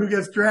Long, who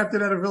gets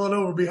drafted out of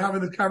Villanova, would be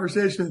having this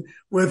conversation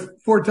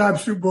with 4-time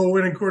Super Bowl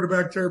winning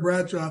quarterback Terry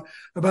Bradshaw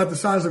about the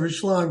size of his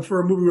schlong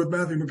for a movie with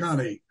Matthew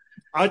McConaughey.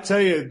 I'll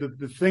tell you,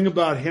 the thing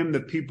about him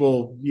that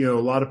people, a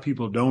lot of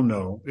people don't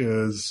know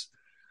is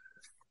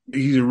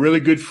he's a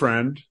really good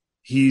friend.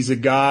 He's a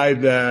guy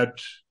that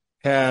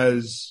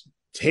has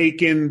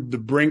taken the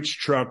Brinks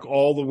truck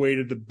all the way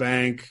to the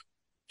bank,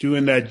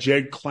 doing that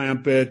Jed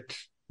Clampett,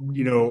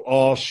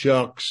 all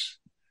shucks,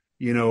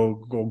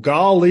 go,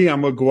 golly,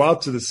 I'm going to go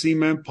out to the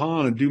cement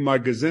pond and do my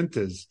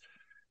gazintas.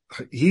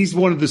 He's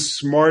one of the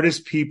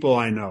smartest people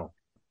I know.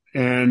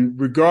 And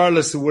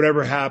regardless of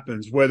whatever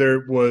happens, whether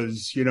it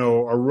was, a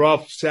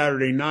rough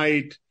Saturday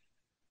night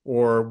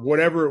or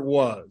whatever it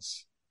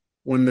was,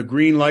 when the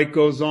green light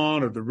goes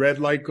on or the red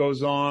light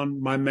goes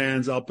on, my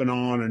man's up and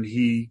on, and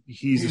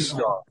he's a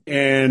star.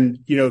 And,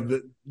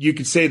 you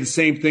could say the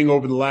same thing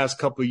over the last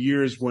couple of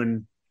years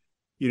when,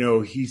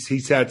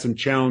 he's had some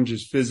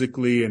challenges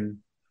physically, and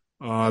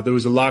there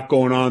was a lot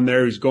going on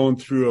there. He's going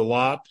through a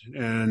lot,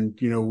 and,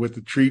 with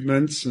the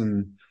treatments,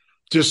 and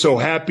just so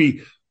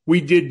happy. We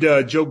did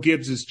Joe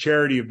Gibbs's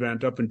charity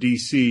event up in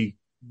D.C.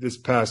 this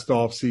past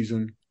off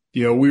season.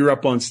 We were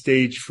up on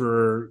stage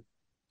for,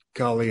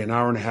 an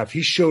hour and a half.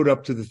 He showed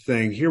up to the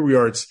thing. Here we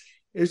are.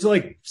 It's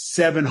like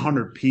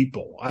 700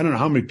 people. I don't know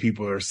how many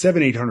people there are,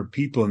 700-800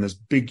 people in this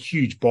big,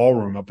 huge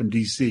ballroom up in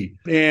D.C.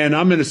 And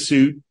I'm in a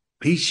suit.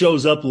 He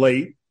shows up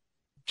late.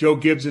 Joe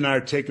Gibbs and I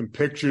are taking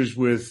pictures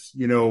with,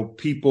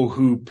 people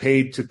who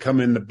paid to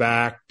come in the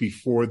back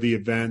before the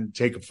event,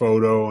 take a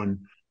photo.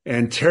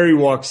 And Terry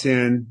walks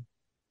in.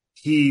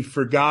 He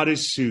forgot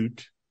his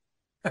suit.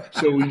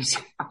 So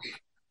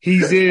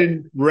he's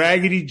in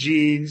raggedy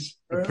jeans,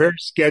 a pair of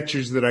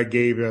Skechers that I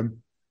gave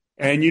him,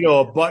 and,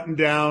 a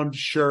button-down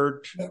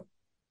shirt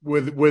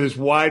with his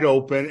wide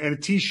open and a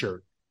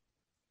T-shirt.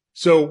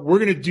 So we're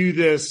going to do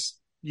this,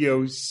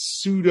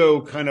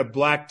 pseudo kind of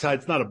black tie.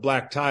 It's not a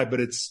black tie,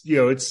 but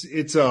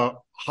it's a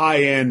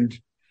high-end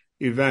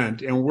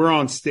event. And we're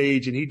on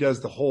stage, and he does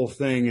the whole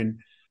thing.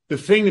 And the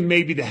thing that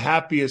made me the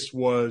happiest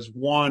was,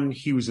 one,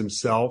 he was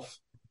himself.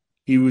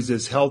 He was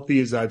as healthy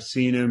as I've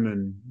seen him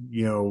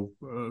in,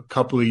 a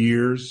couple of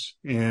years,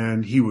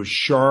 and he was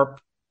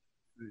sharp.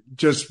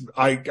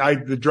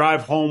 the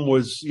drive home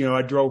was,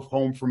 I drove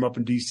home from up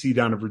in DC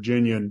down to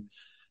Virginia, and,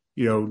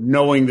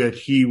 knowing that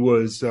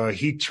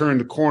he turned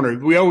the corner.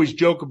 We always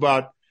joke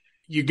about,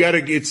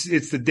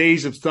 it's the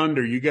days of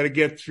thunder. You got to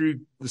get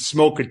through the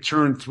smoke at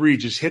turn 3.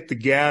 Just hit the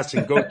gas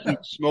and go through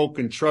the smoke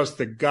and trust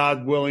that,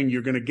 God willing,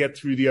 you're going to get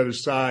through the other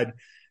side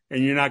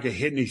and you're not going to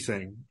hit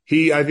anything.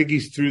 I think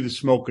he's through the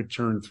smoke at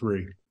turn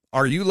 3.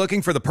 Are you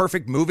looking for the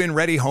perfect move-in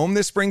ready home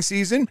this spring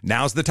season?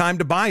 Now's the time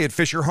to buy at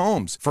Fisher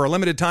Homes. For a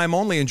limited time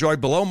only, enjoy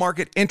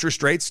below-market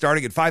interest rates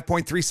starting at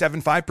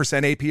 5.375%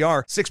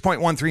 APR,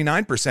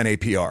 6.139%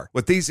 APR.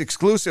 With these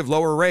exclusive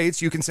lower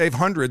rates, you can save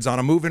hundreds on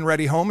a move-in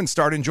ready home and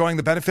start enjoying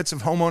the benefits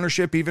of home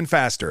ownership even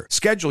faster.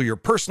 Schedule your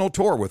personal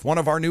tour with one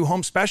of our new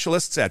home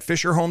specialists at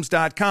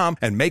FisherHomes.com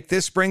and make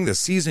this spring the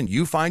season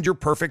you find your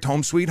perfect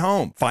home sweet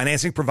home.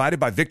 Financing provided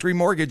by Victory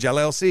Mortgage,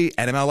 LLC,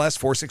 NMLS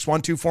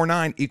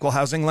 461249, Equal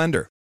Housing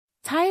Lender.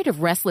 Tired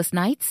of restless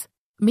nights?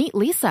 Meet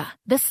Lisa,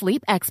 the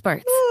sleep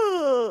experts.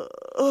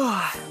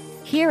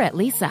 Here at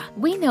Lisa,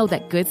 we know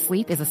that good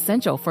sleep is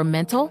essential for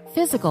mental,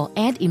 physical,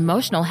 and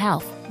emotional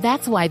health.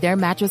 That's why their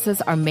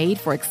mattresses are made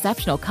for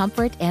exceptional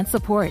comfort and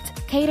support,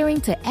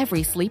 catering to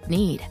every sleep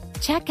need.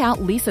 Check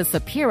out Lisa's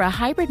Sapira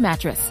Hybrid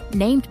Mattress,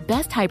 named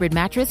Best Hybrid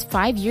Mattress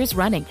 5 years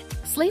running.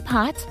 Sleep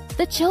hot?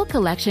 The Chill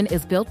Collection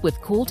is built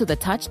with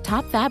cool-to-the-touch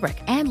top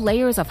fabric and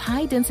layers of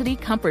high-density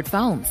comfort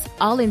foams,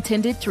 all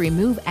intended to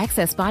remove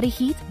excess body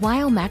heat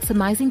while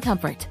maximizing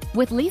comfort.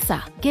 With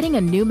Lisa, getting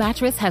a new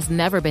mattress has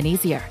never been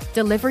easier.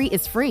 Delivery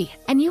is free,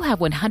 and you have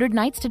 100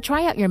 nights to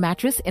try out your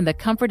mattress in the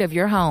comfort of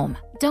your home.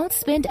 Don't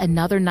spend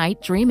another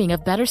night dreaming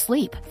of better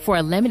sleep. For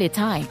a limited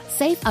time,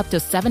 save up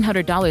to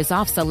 $700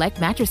 off select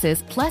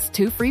mattresses plus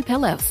 2 free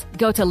pillows.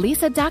 Go to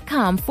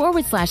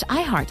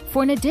lisa.com/iHeart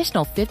for an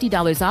additional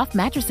 $50 off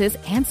mattresses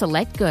and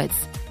select goods.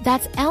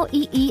 That's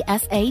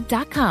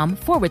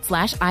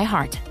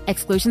LEESA.com/iHeart.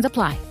 Exclusions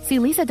apply. See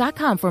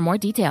lisa.com for more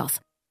details.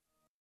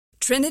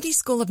 Trinity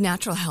School of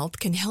Natural Health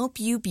can help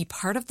you be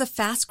part of the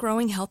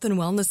fast-growing health and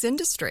wellness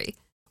industry.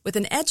 With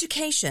an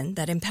education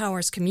that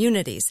empowers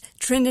communities,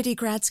 Trinity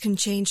grads can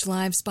change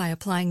lives by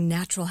applying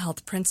natural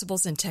health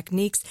principles and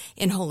techniques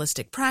in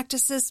holistic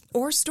practices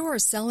or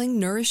stores selling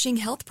nourishing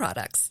health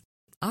products.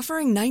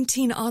 Offering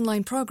 19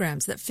 online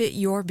programs that fit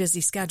your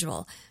busy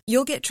schedule,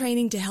 you'll get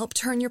training to help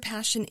turn your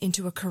passion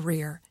into a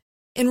career.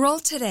 Enroll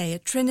today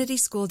at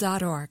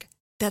trinityschool.org.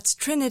 That's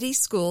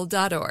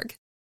trinityschool.org.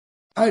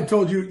 I had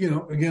told you,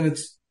 again,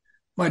 it's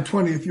my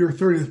 20th year,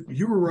 30th.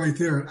 You were right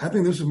there. I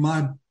think this is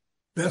my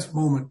best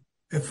moment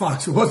at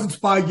Fox. It wasn't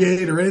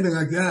Spygate or anything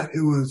like that.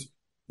 It was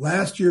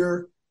last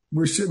year. We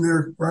were sitting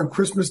there around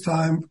Christmas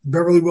time,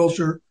 Beverly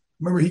Wilshire.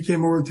 Remember, he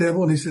came over the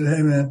table and he said,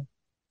 "Hey, man,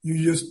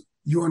 you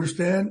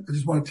understand? I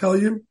just want to tell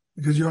you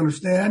because you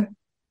understand.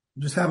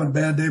 I'm just having a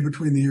bad day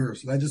between the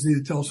ears. And I just need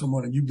to tell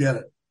someone and you get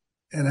it."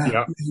 And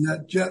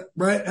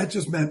that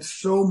just meant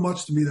so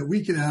much to me that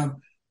we could have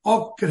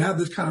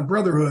this kind of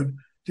brotherhood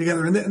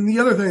together. And the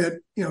other thing that,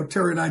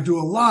 Terry and I do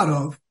a lot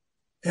of,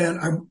 and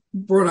I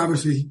wrote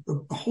obviously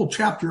a whole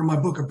chapter in my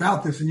book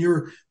about this, and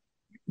you're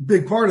a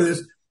big part of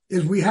this,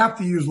 is we have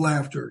to use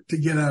laughter to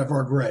get out of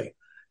our gray.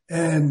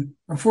 And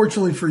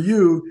unfortunately for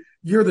you,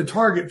 you're the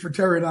target for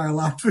Terry and I a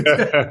lot for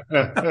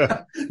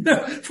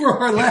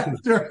our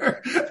laughter.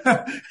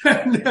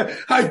 And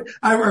I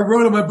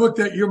wrote in my book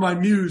that you're my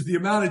muse. The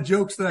amount of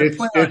jokes that I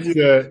play on you,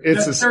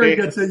 Terry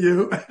gets at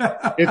you.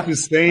 It's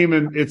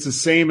the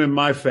same in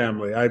my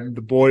family.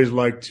 The boys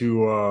like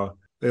to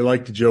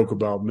joke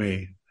about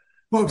me.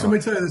 Folks, let me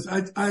tell you this.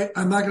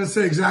 I'm not going to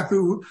say exactly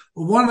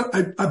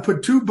I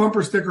put 2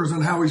 bumper stickers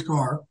on Howie's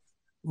car.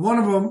 One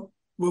of them,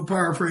 we'll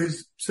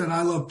paraphrase, said,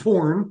 "I love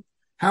porn."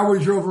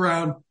 Howie drove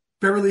around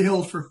Beverly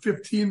Hills for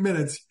 15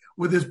 minutes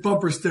with his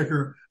bumper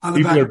sticker on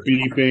the back. People are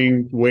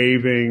beeping,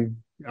 waving.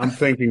 I'm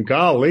thinking,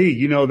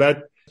 golly,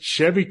 that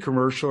Chevy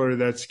commercial or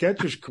that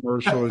Skechers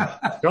commercial,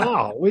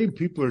 golly,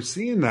 people are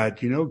seeing that,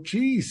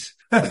 geez.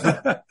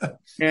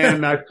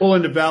 And I pull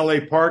into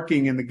valet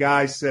parking and the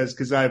guy says,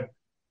 because I've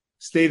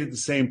stayed at the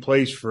same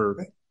place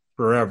for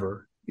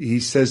forever. He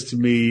says to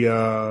me,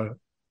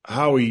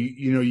 "Howie,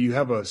 you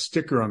have a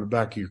sticker on the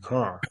back of your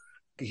car."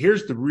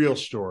 Here's the real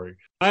story.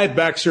 I had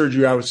back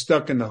surgery. I was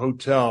stuck in the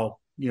hotel,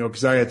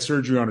 because I had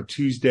surgery on a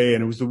Tuesday,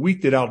 and it was the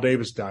week that Al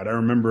Davis died. I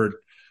remember it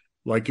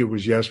like it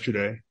was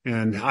yesterday.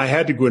 And I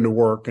had to go into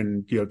work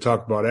and,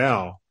 talk about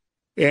Al.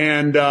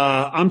 And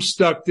I'm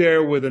stuck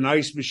there with an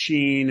ice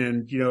machine,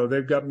 and,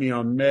 they've got me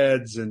on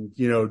meds. And,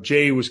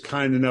 Jay was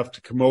kind enough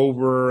to come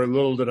over.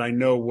 Little did I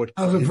know what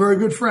I was a very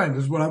good friend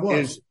is what I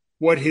was.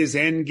 What his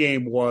end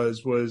game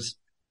was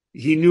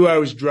he knew I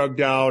was drugged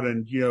out,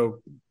 and,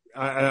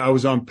 I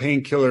was on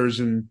painkillers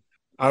and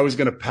I was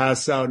going to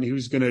pass out, and he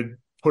was going to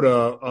put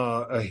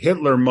a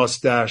Hitler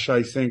mustache,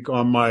 I think,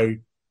 on my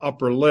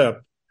upper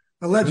lip.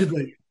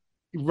 Allegedly.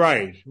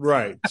 Right.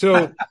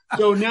 So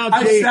now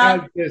I Jay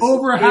sat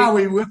over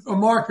Howie with a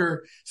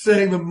marker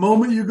saying, "The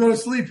moment you go to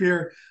sleep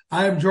here,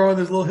 I am drawing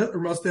this little Hitler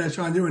mustache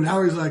on you." And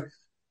Howie's like,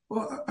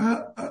 "Well,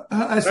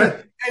 I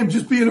said, hey, I'm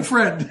just being a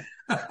friend."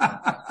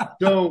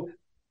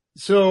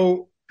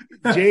 So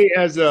Jay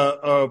has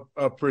a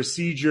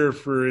procedure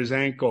for his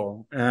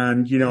ankle.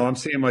 And, I'm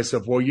saying to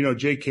myself, well,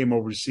 Jay came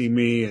over to see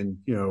me and,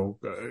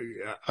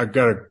 I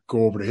got to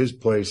go over to his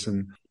place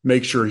and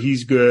make sure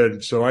he's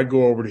good. So I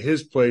go over to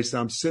his place.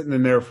 I'm sitting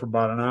in there for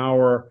about an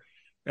hour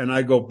and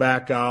I go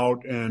back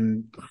out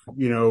and,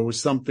 it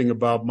was something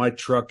about my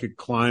truck had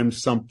climbed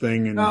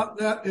something. And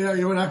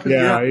you were not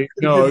it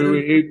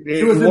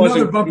was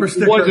another bumper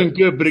sticker. It wasn't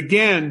good. But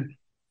again,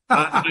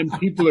 and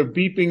people are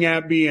beeping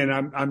at me, and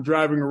I'm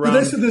driving around. So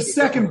this is the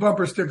second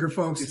bumper sticker,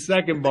 folks. The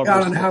second bumper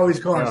out sticker. on Howie's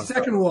car. Yeah.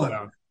 Second one.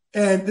 Yeah.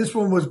 And this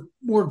one was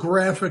more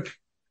graphic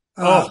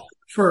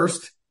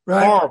first,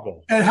 right?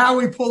 Horrible. And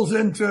Howie pulls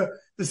into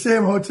the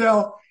same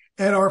hotel,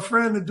 and our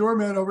friend, the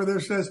doorman over there,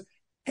 says,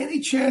 any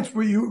chance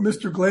were you at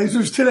Mr.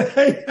 Glazer's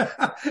today?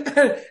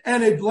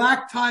 and a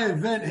black tie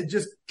event had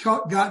just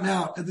gotten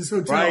out at this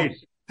hotel, right,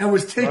 and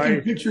was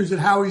taking pictures at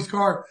Howie's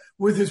car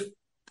with his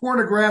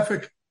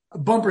pornographic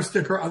bumper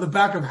sticker on the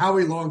back of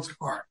Howie Long's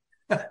car.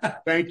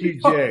 Thank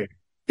you, Jay.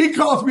 He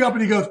calls me up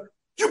and he goes,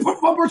 did you put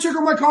a bumper sticker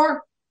on my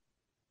car?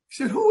 He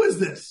said, who is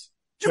this?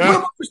 Did you put a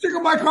bumper sticker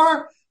on my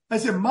car? I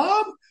said,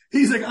 Mom?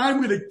 He's like,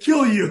 I'm going to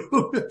kill you.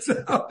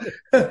 So,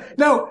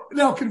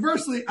 now,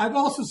 conversely, I've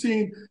also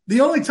seen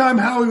the only time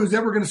Howie was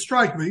ever going to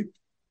strike me,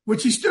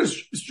 which he should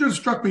have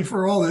struck me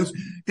for all this,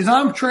 is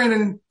I'm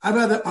training. I've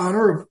had the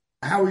honor of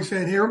Howie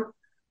saying here,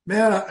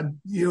 man,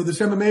 this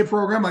MMA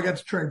program, I got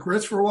to train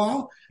Chris for a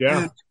while. Yeah.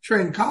 And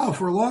train Kyle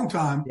for a long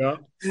time. Yeah.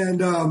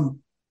 And,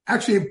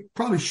 actually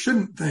probably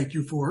shouldn't thank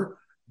you for.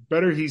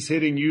 Better he's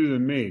hitting you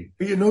than me.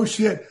 No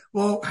shit.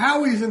 Well,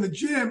 Howie's in the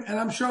gym and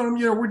I'm showing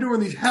him, we're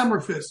doing these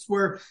hammer fists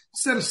where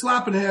instead of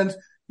slapping hands,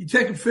 you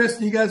take a fist,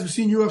 and you guys have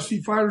seen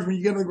UFC fighters when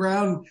you get on the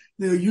ground,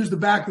 use the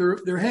back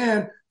of their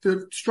hand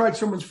to strike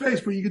someone's face,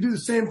 but you can do the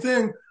same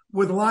thing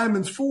with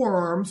linemen's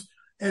forearms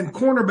and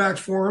cornerbacks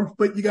forearms,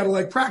 but you got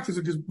to practice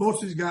it because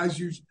most of these guys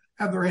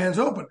have their hands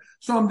open.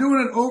 So I'm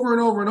doing it over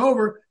and over and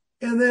over.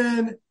 And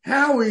then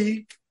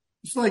Howie,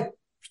 it's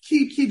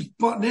keeps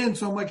butting in.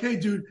 So I'm like, hey,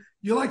 dude,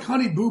 you're like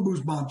Honey Boo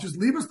Boo's mom. Just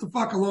leave us the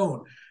fuck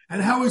alone.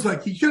 And Howie's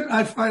like, he shouldn't.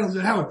 I finally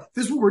said, Howie,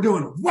 this is what we're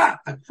doing. Whap!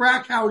 I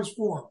crack Howie's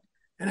forearm.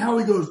 And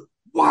Howie goes,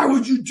 why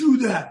would you do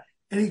that?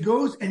 And he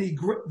goes and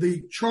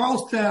the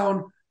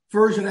Charlestown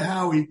version of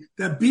Howie,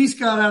 that beast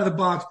got out of the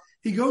box.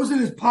 He goes in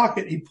his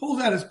pocket. He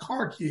pulls out his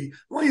car key.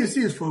 I want you to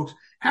see this, folks.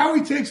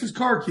 Howie takes his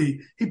car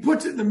key. He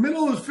puts it in the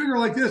middle of his finger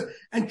like this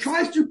and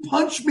tries to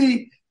punch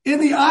me in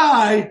the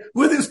eye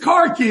with his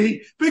car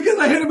key because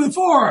I hit him in the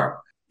forearm.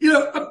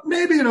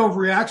 Maybe an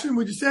overreaction.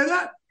 Would you say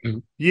that?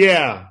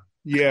 Yeah.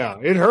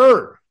 It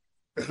hurt.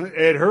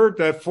 It hurt.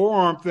 That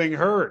forearm thing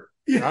hurt.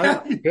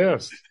 Yeah. I'm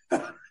pissed.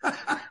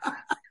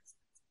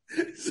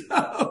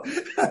 So,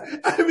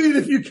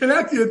 if you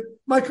connected,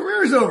 my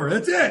career's over.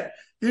 That's it.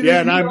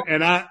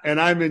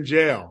 I'm in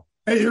jail.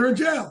 Hey, you're in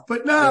jail.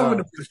 But no, I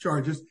wouldn't press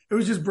charges. It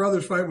was just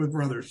brothers fighting with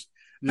brothers.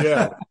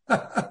 Yeah.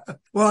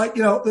 Well,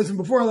 listen,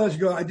 before I let you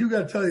go, I do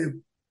got to tell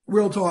you,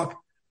 real talk,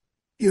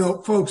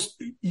 folks,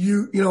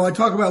 I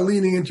talk about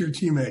leaning into your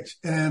teammates,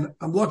 and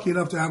I'm lucky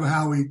enough to have a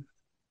Howie.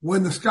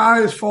 When the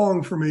sky is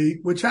falling for me,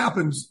 which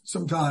happens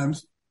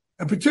sometimes,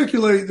 and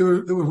particularly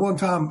there was one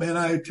time, man,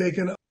 I had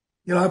taken,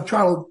 I've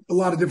tried a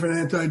lot of different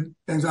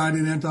anti-anxiety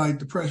and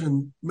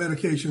antidepressant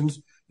medications,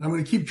 and I'm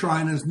going to keep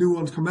trying as new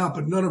ones come out,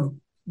 but none have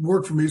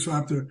worked for me. So I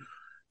have to,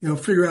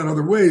 figure out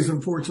other ways,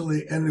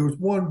 unfortunately. And there was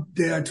one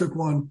day I took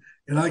one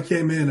and I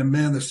came in and,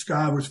 man, the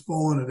sky was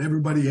falling and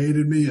everybody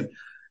hated me. And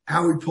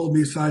Howie pulled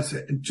me aside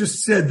and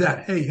just said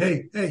that,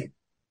 hey,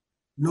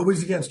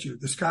 nobody's against you.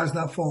 The sky's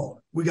not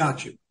falling. We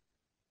got you.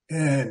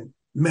 And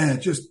man,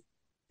 just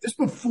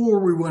before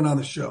we went on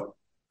the show.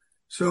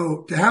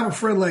 So to have a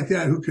friend like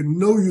that who can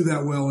know you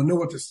that well and know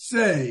what to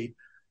say,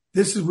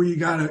 this is where you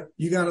gotta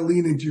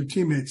lean into your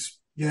teammates,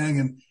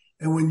 gang.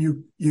 And when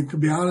you can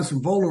be honest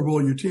and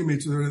vulnerable, your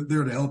teammates are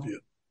there to help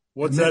you.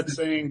 What's that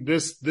saying?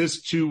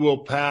 This too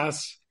will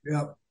pass.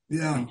 Yeah.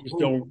 Yeah.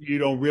 You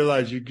don't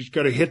realize you just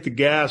got to hit the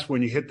gas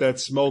when you hit that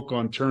smoke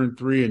on turn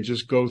 3 and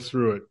just go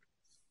through it.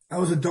 That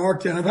was a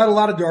dark day. I've had a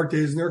lot of dark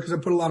days in there because I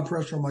put a lot of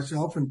pressure on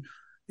myself. And,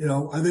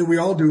 I think we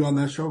all do on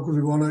that show because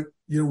we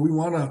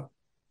want to,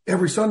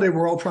 every Sunday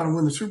we're all trying to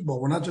win the Super Bowl.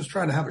 We're not just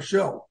trying to have a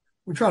show.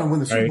 We're trying to win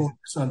the Super Bowl every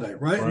Sunday,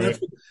 right? And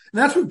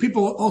that's what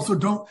people also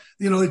don't,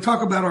 they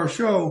talk about our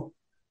show.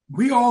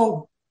 We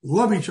all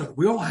love each other.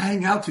 We all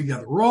hang out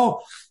together. We're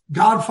all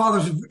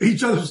godfathers of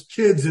each other's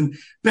kids and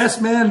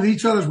best man at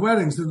each other's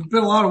weddings. There's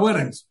been a lot of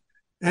weddings.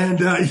 And,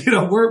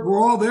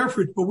 we're all there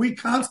for it, but we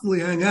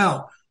constantly hang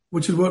out,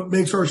 which is what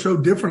makes our show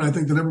different, I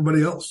think, than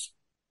everybody else.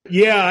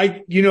 Yeah.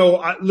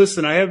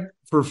 Listen, I have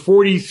for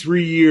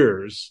 43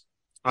 years,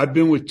 I've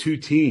been with 2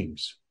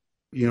 teams,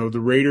 the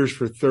Raiders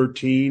for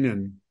 13.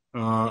 And,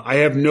 I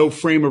have no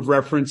frame of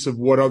reference of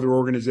what other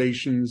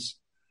organizations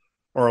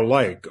are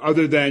like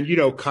other than,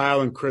 Kyle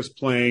and Chris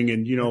playing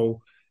and,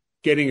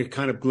 getting a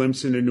kind of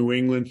glimpse into New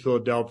England,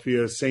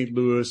 Philadelphia, St.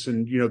 Louis,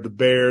 and, the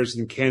Bears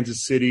and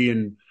Kansas City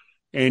and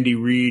Andy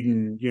Reid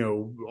and,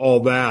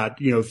 all that,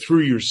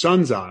 through your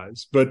son's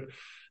eyes. But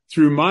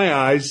through my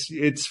eyes,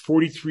 it's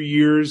 43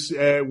 years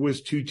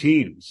with two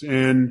teams.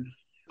 And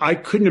I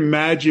couldn't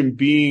imagine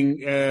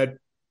being at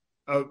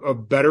a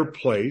better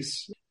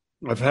place.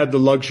 I've had the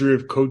luxury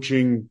of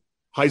coaching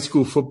high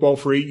school football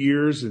for 8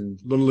 years and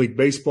Little League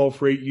baseball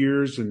for 8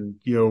 years. And,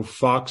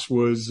 Fox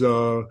was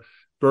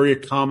very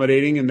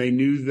accommodating, and they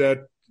knew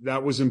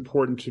that was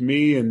important to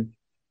me. And,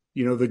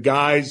 the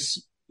guys,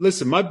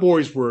 listen, my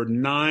boys were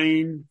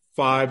 9,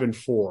 5, and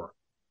 4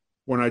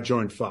 when I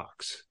joined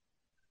Fox.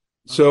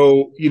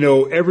 So,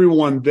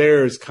 everyone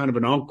there is kind of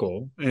an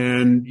uncle,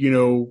 and,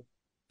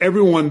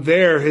 everyone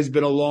there has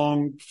been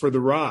along for the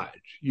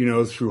ride,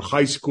 through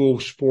high school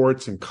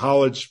sports and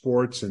college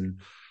sports and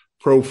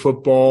pro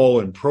football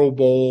and Pro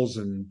Bowls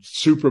and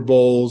Super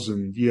Bowls.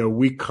 And,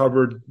 we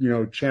covered,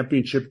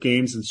 championship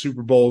games and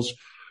Super Bowls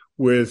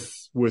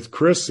with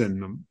Chris in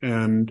them.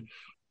 And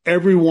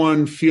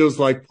everyone feels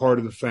like part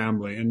of the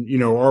family. And,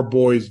 our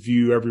boys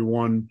view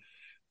everyone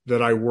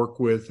that I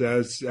work with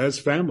as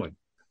family.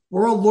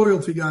 We're all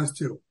loyalty guys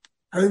too.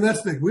 I mean,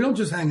 that's the thing. We don't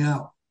just hang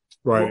out.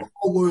 Right. We're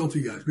all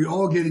loyalty guys. We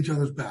all get each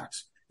other's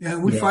backs.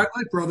 And we fight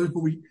like brothers,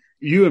 but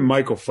you and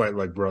Michael fight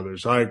like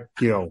brothers. No,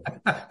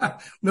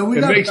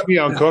 it makes me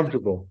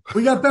uncomfortable.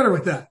 We got better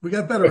with that.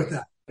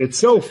 It's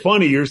so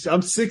funny.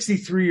 I'm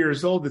 63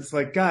 years old. It's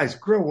like, guys,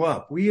 grow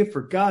up.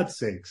 For God's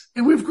sakes.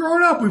 And we've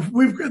grown up.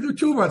 We've got the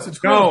two of us. It's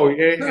great. No,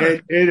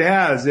 it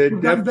has. It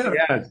definitely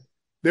has.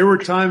 There were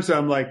times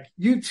I'm like,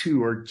 you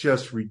two are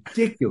just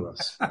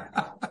ridiculous.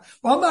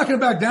 Well, I'm not going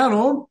to back down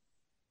on him,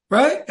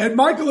 right? And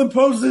Michael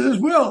imposes his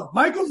will.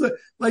 Michael's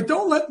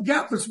don't let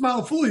Gap the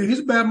smile fool you. He's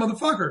a bad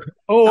motherfucker.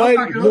 Oh, I'm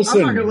not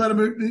going to let him,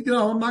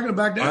 I'm not going to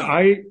back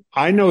down.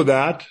 I know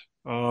that.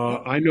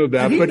 I know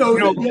that. But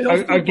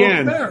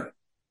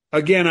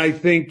again, I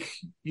think,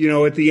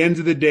 at the end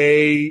of the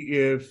day,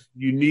 if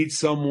you need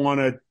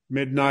someone at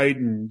midnight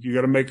and you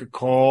got to make a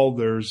call,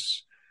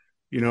 there's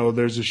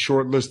a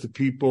short list of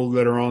people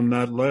that are on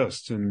that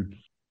list. And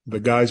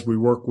the guys we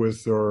work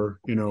with are,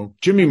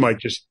 Jimmy might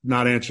just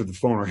not answer the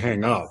phone or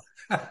hang up.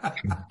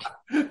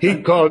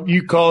 You call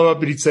him up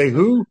and he'd say,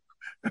 who?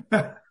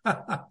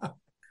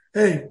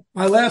 Hey,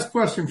 my last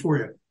question for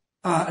you.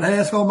 And I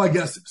ask all my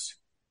guests this.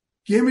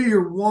 Give me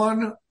your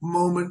one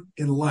moment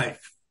in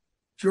life.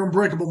 It's your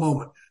unbreakable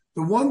moment.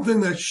 The one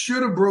thing that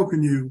should have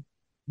broken you,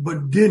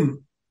 but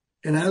didn't.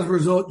 And as a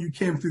result, you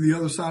came through the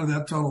other side of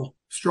that tunnel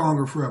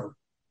stronger forever.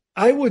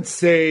 I would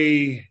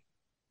say,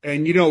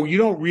 and you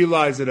don't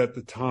realize it at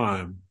the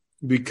time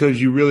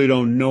because you really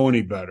don't know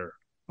any better,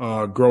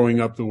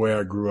 growing up the way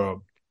I grew up.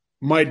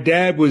 My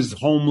dad was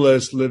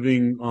homeless,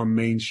 living on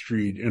Main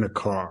Street in a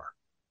car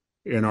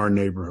in our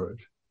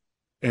neighborhood.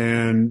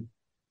 And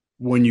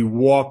when you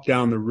walk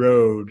down the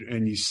road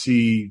and you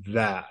see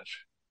that,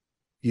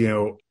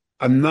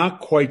 I'm not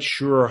quite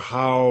sure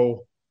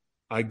how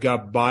I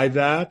got by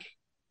that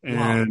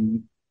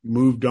and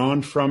moved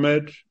on from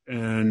it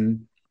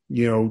and,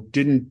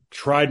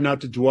 tried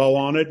not to dwell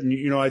on it.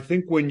 And, I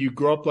think when you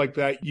grow up like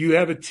that, you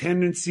have a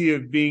tendency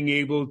of being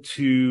able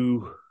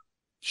to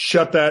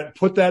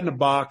put that in a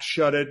box,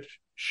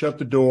 shut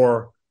the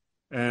door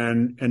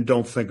and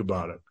don't think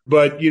about it.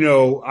 But,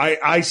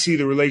 I see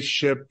the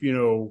relationship,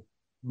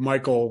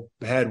 Michael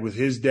had with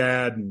his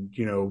dad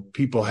and,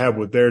 people have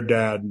with their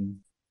dad. And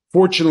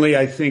fortunately,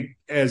 I think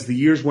as the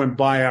years went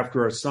by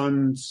after our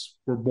sons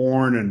were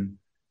born and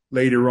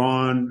later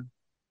on,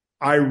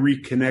 I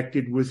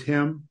reconnected with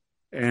him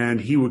and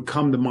he would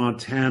come to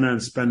Montana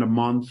and spend a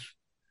month.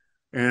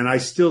 And I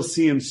still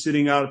see him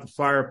sitting out at the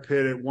fire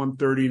pit at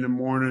 1:30 in the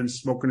morning,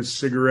 smoking a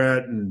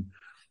cigarette and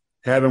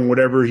having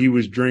whatever he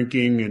was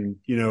drinking. And,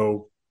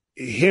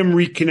 him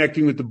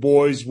reconnecting with the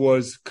boys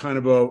was kind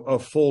of a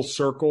full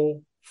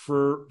circle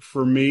for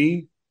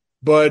me,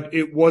 but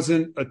it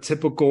wasn't a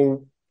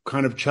typical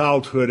kind of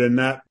childhood. And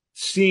that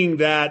seeing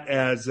that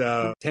as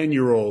a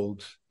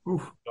 10-year-old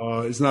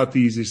is not the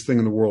easiest thing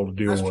in the world to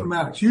deal with. That's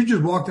traumatic. So you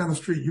just walk down the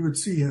street, you would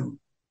see him.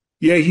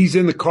 Yeah, he's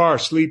in the car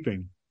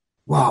sleeping.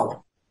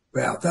 Wow.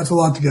 Yeah, that's a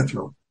lot to get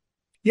through.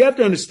 You have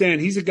to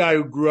understand, he's a guy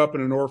who grew up in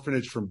an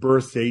orphanage from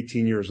birth to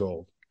 18 years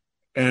old,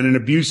 and an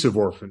abusive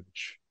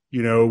orphanage,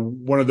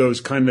 one of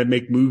those kind that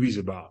make movies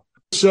about.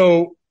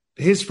 So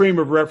his frame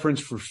of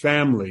reference for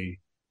family,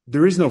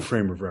 there is no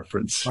frame of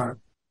reference. Right.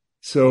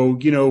 So,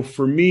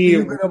 for me,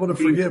 you've been able to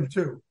forgive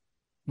too.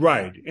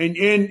 Right. And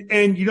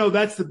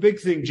that's the big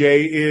thing,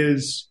 Jay,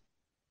 is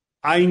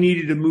I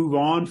needed to move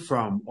on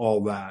from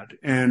all that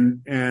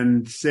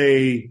and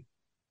say,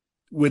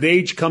 with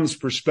age comes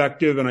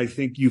perspective. And I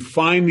think you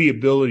find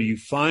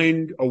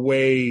a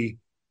way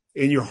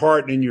in your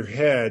heart and in your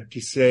head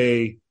to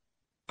say,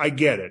 I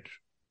get it.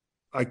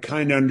 I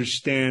kind of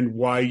understand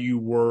why you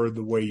were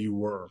the way you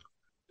were.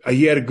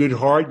 He had a good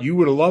heart. You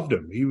would have loved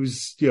him. He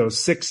was,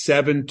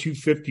 6'7",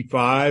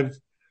 255.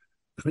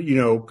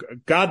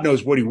 God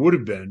knows what he would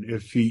have been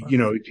if he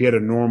had a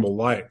normal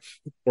life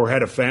or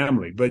had a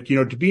family. But,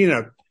 to be in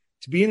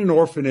an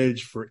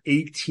orphanage for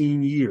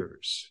 18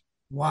 years.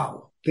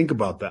 Wow. Think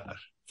about that.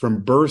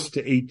 From birth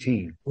to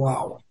 18.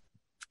 Wow.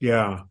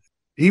 Yeah.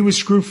 he was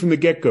screwed from the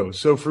get-go.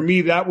 So for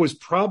me, that was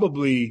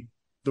probably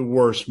the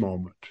worst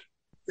moment.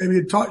 Maybe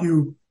it taught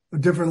you a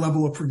different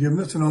level of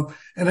forgiveness and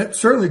it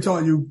certainly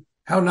taught you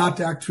how not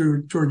to act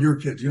toward your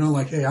kids.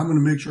 Like, hey, I'm going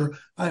to make sure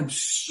I'm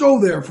so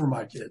there for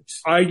my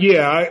kids.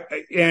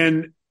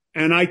 And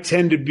I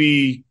tend to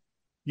be,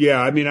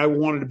 I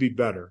wanted to be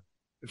better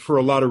for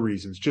a lot of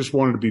reasons, just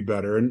wanted to be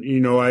better.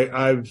 And,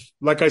 I've,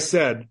 like I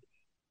said,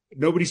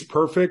 nobody's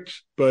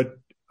perfect, but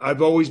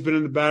I've always been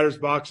in the batter's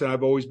box and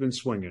I've always been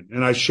swinging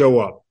and I show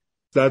up.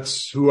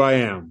 That's who I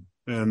am.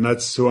 And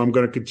that's who I'm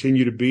going to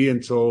continue to be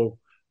until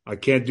I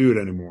can't do it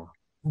anymore.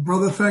 Well,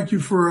 brother, thank you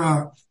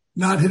for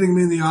not hitting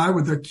me in the eye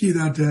with the key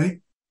that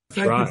day.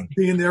 Thank you for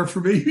being there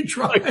for me. You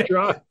tried. I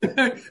tried.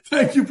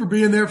 Thank you for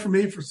being there for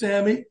me, for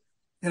Sammy,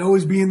 and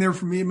always being there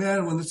for me,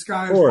 man. When the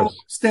sky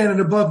is standing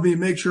above me,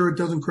 make sure it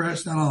doesn't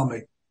crash down on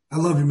me. I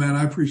love you, man.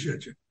 I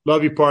appreciate you.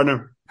 Love you,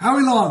 partner.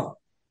 Howie Long,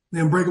 the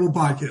Unbreakable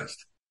Podcast.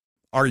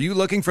 Are you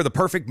looking for the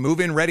perfect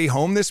move-in ready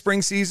home this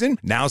spring season?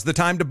 Now's the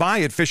time to buy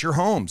at Fisher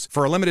Homes.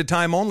 For a limited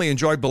time only,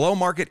 enjoy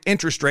below-market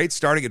interest rates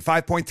starting at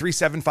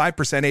 5.375%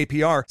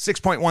 APR,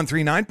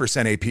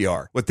 6.139%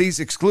 APR. With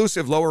these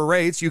exclusive lower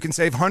rates, you can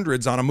save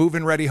hundreds on a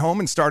move-in ready home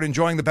and start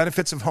enjoying the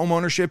benefits of home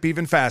ownership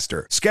even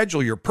faster.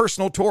 Schedule your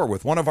personal tour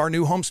with one of our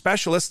new home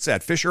specialists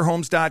at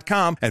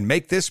FisherHomes.com and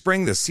make this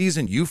spring the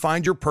season you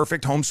find your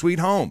perfect home sweet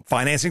home.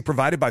 Financing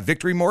provided by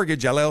Victory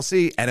Mortgage,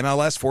 LLC,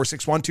 NMLS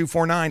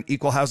 461249,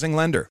 Equal Housing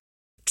Lender.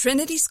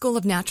 Trinity School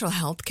of Natural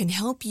Health can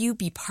help you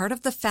be part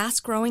of the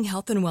fast-growing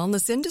health and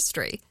wellness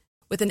industry.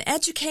 With an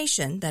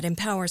education that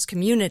empowers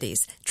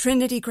communities,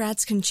 Trinity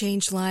grads can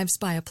change lives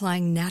by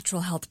applying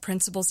natural health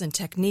principles and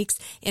techniques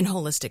in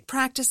holistic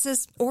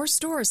practices or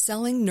stores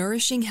selling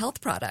nourishing health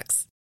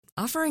products.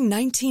 Offering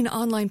 19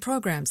 online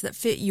programs that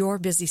fit your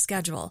busy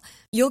schedule,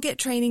 you'll get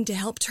training to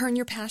help turn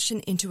your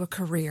passion into a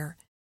career.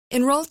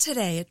 Enroll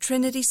today at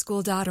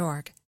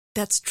trinityschool.org.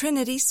 That's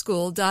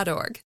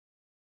trinityschool.org.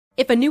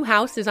 If a new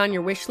house is on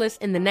your wish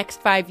list in the next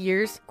 5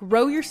 years,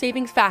 grow your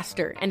savings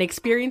faster and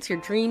experience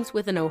your dreams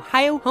with an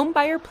Ohio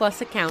Homebuyer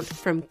Plus account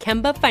from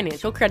Kemba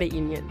Financial Credit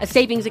Union. A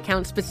savings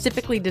account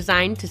specifically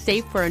designed to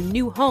save for a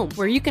new home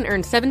where you can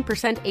earn 7%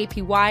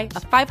 APY,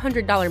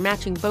 a $500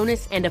 matching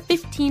bonus, and a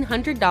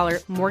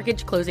 $1,500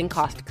 mortgage closing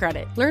cost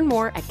credit. Learn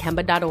more at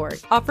Kemba.org.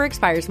 Offer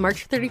expires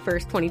March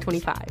 31st,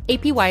 2025.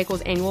 APY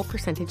equals annual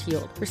percentage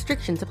yield.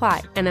 Restrictions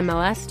apply.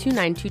 NMLS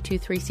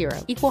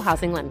 292230. Equal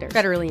housing lender.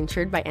 Federally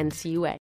insured by NCUA.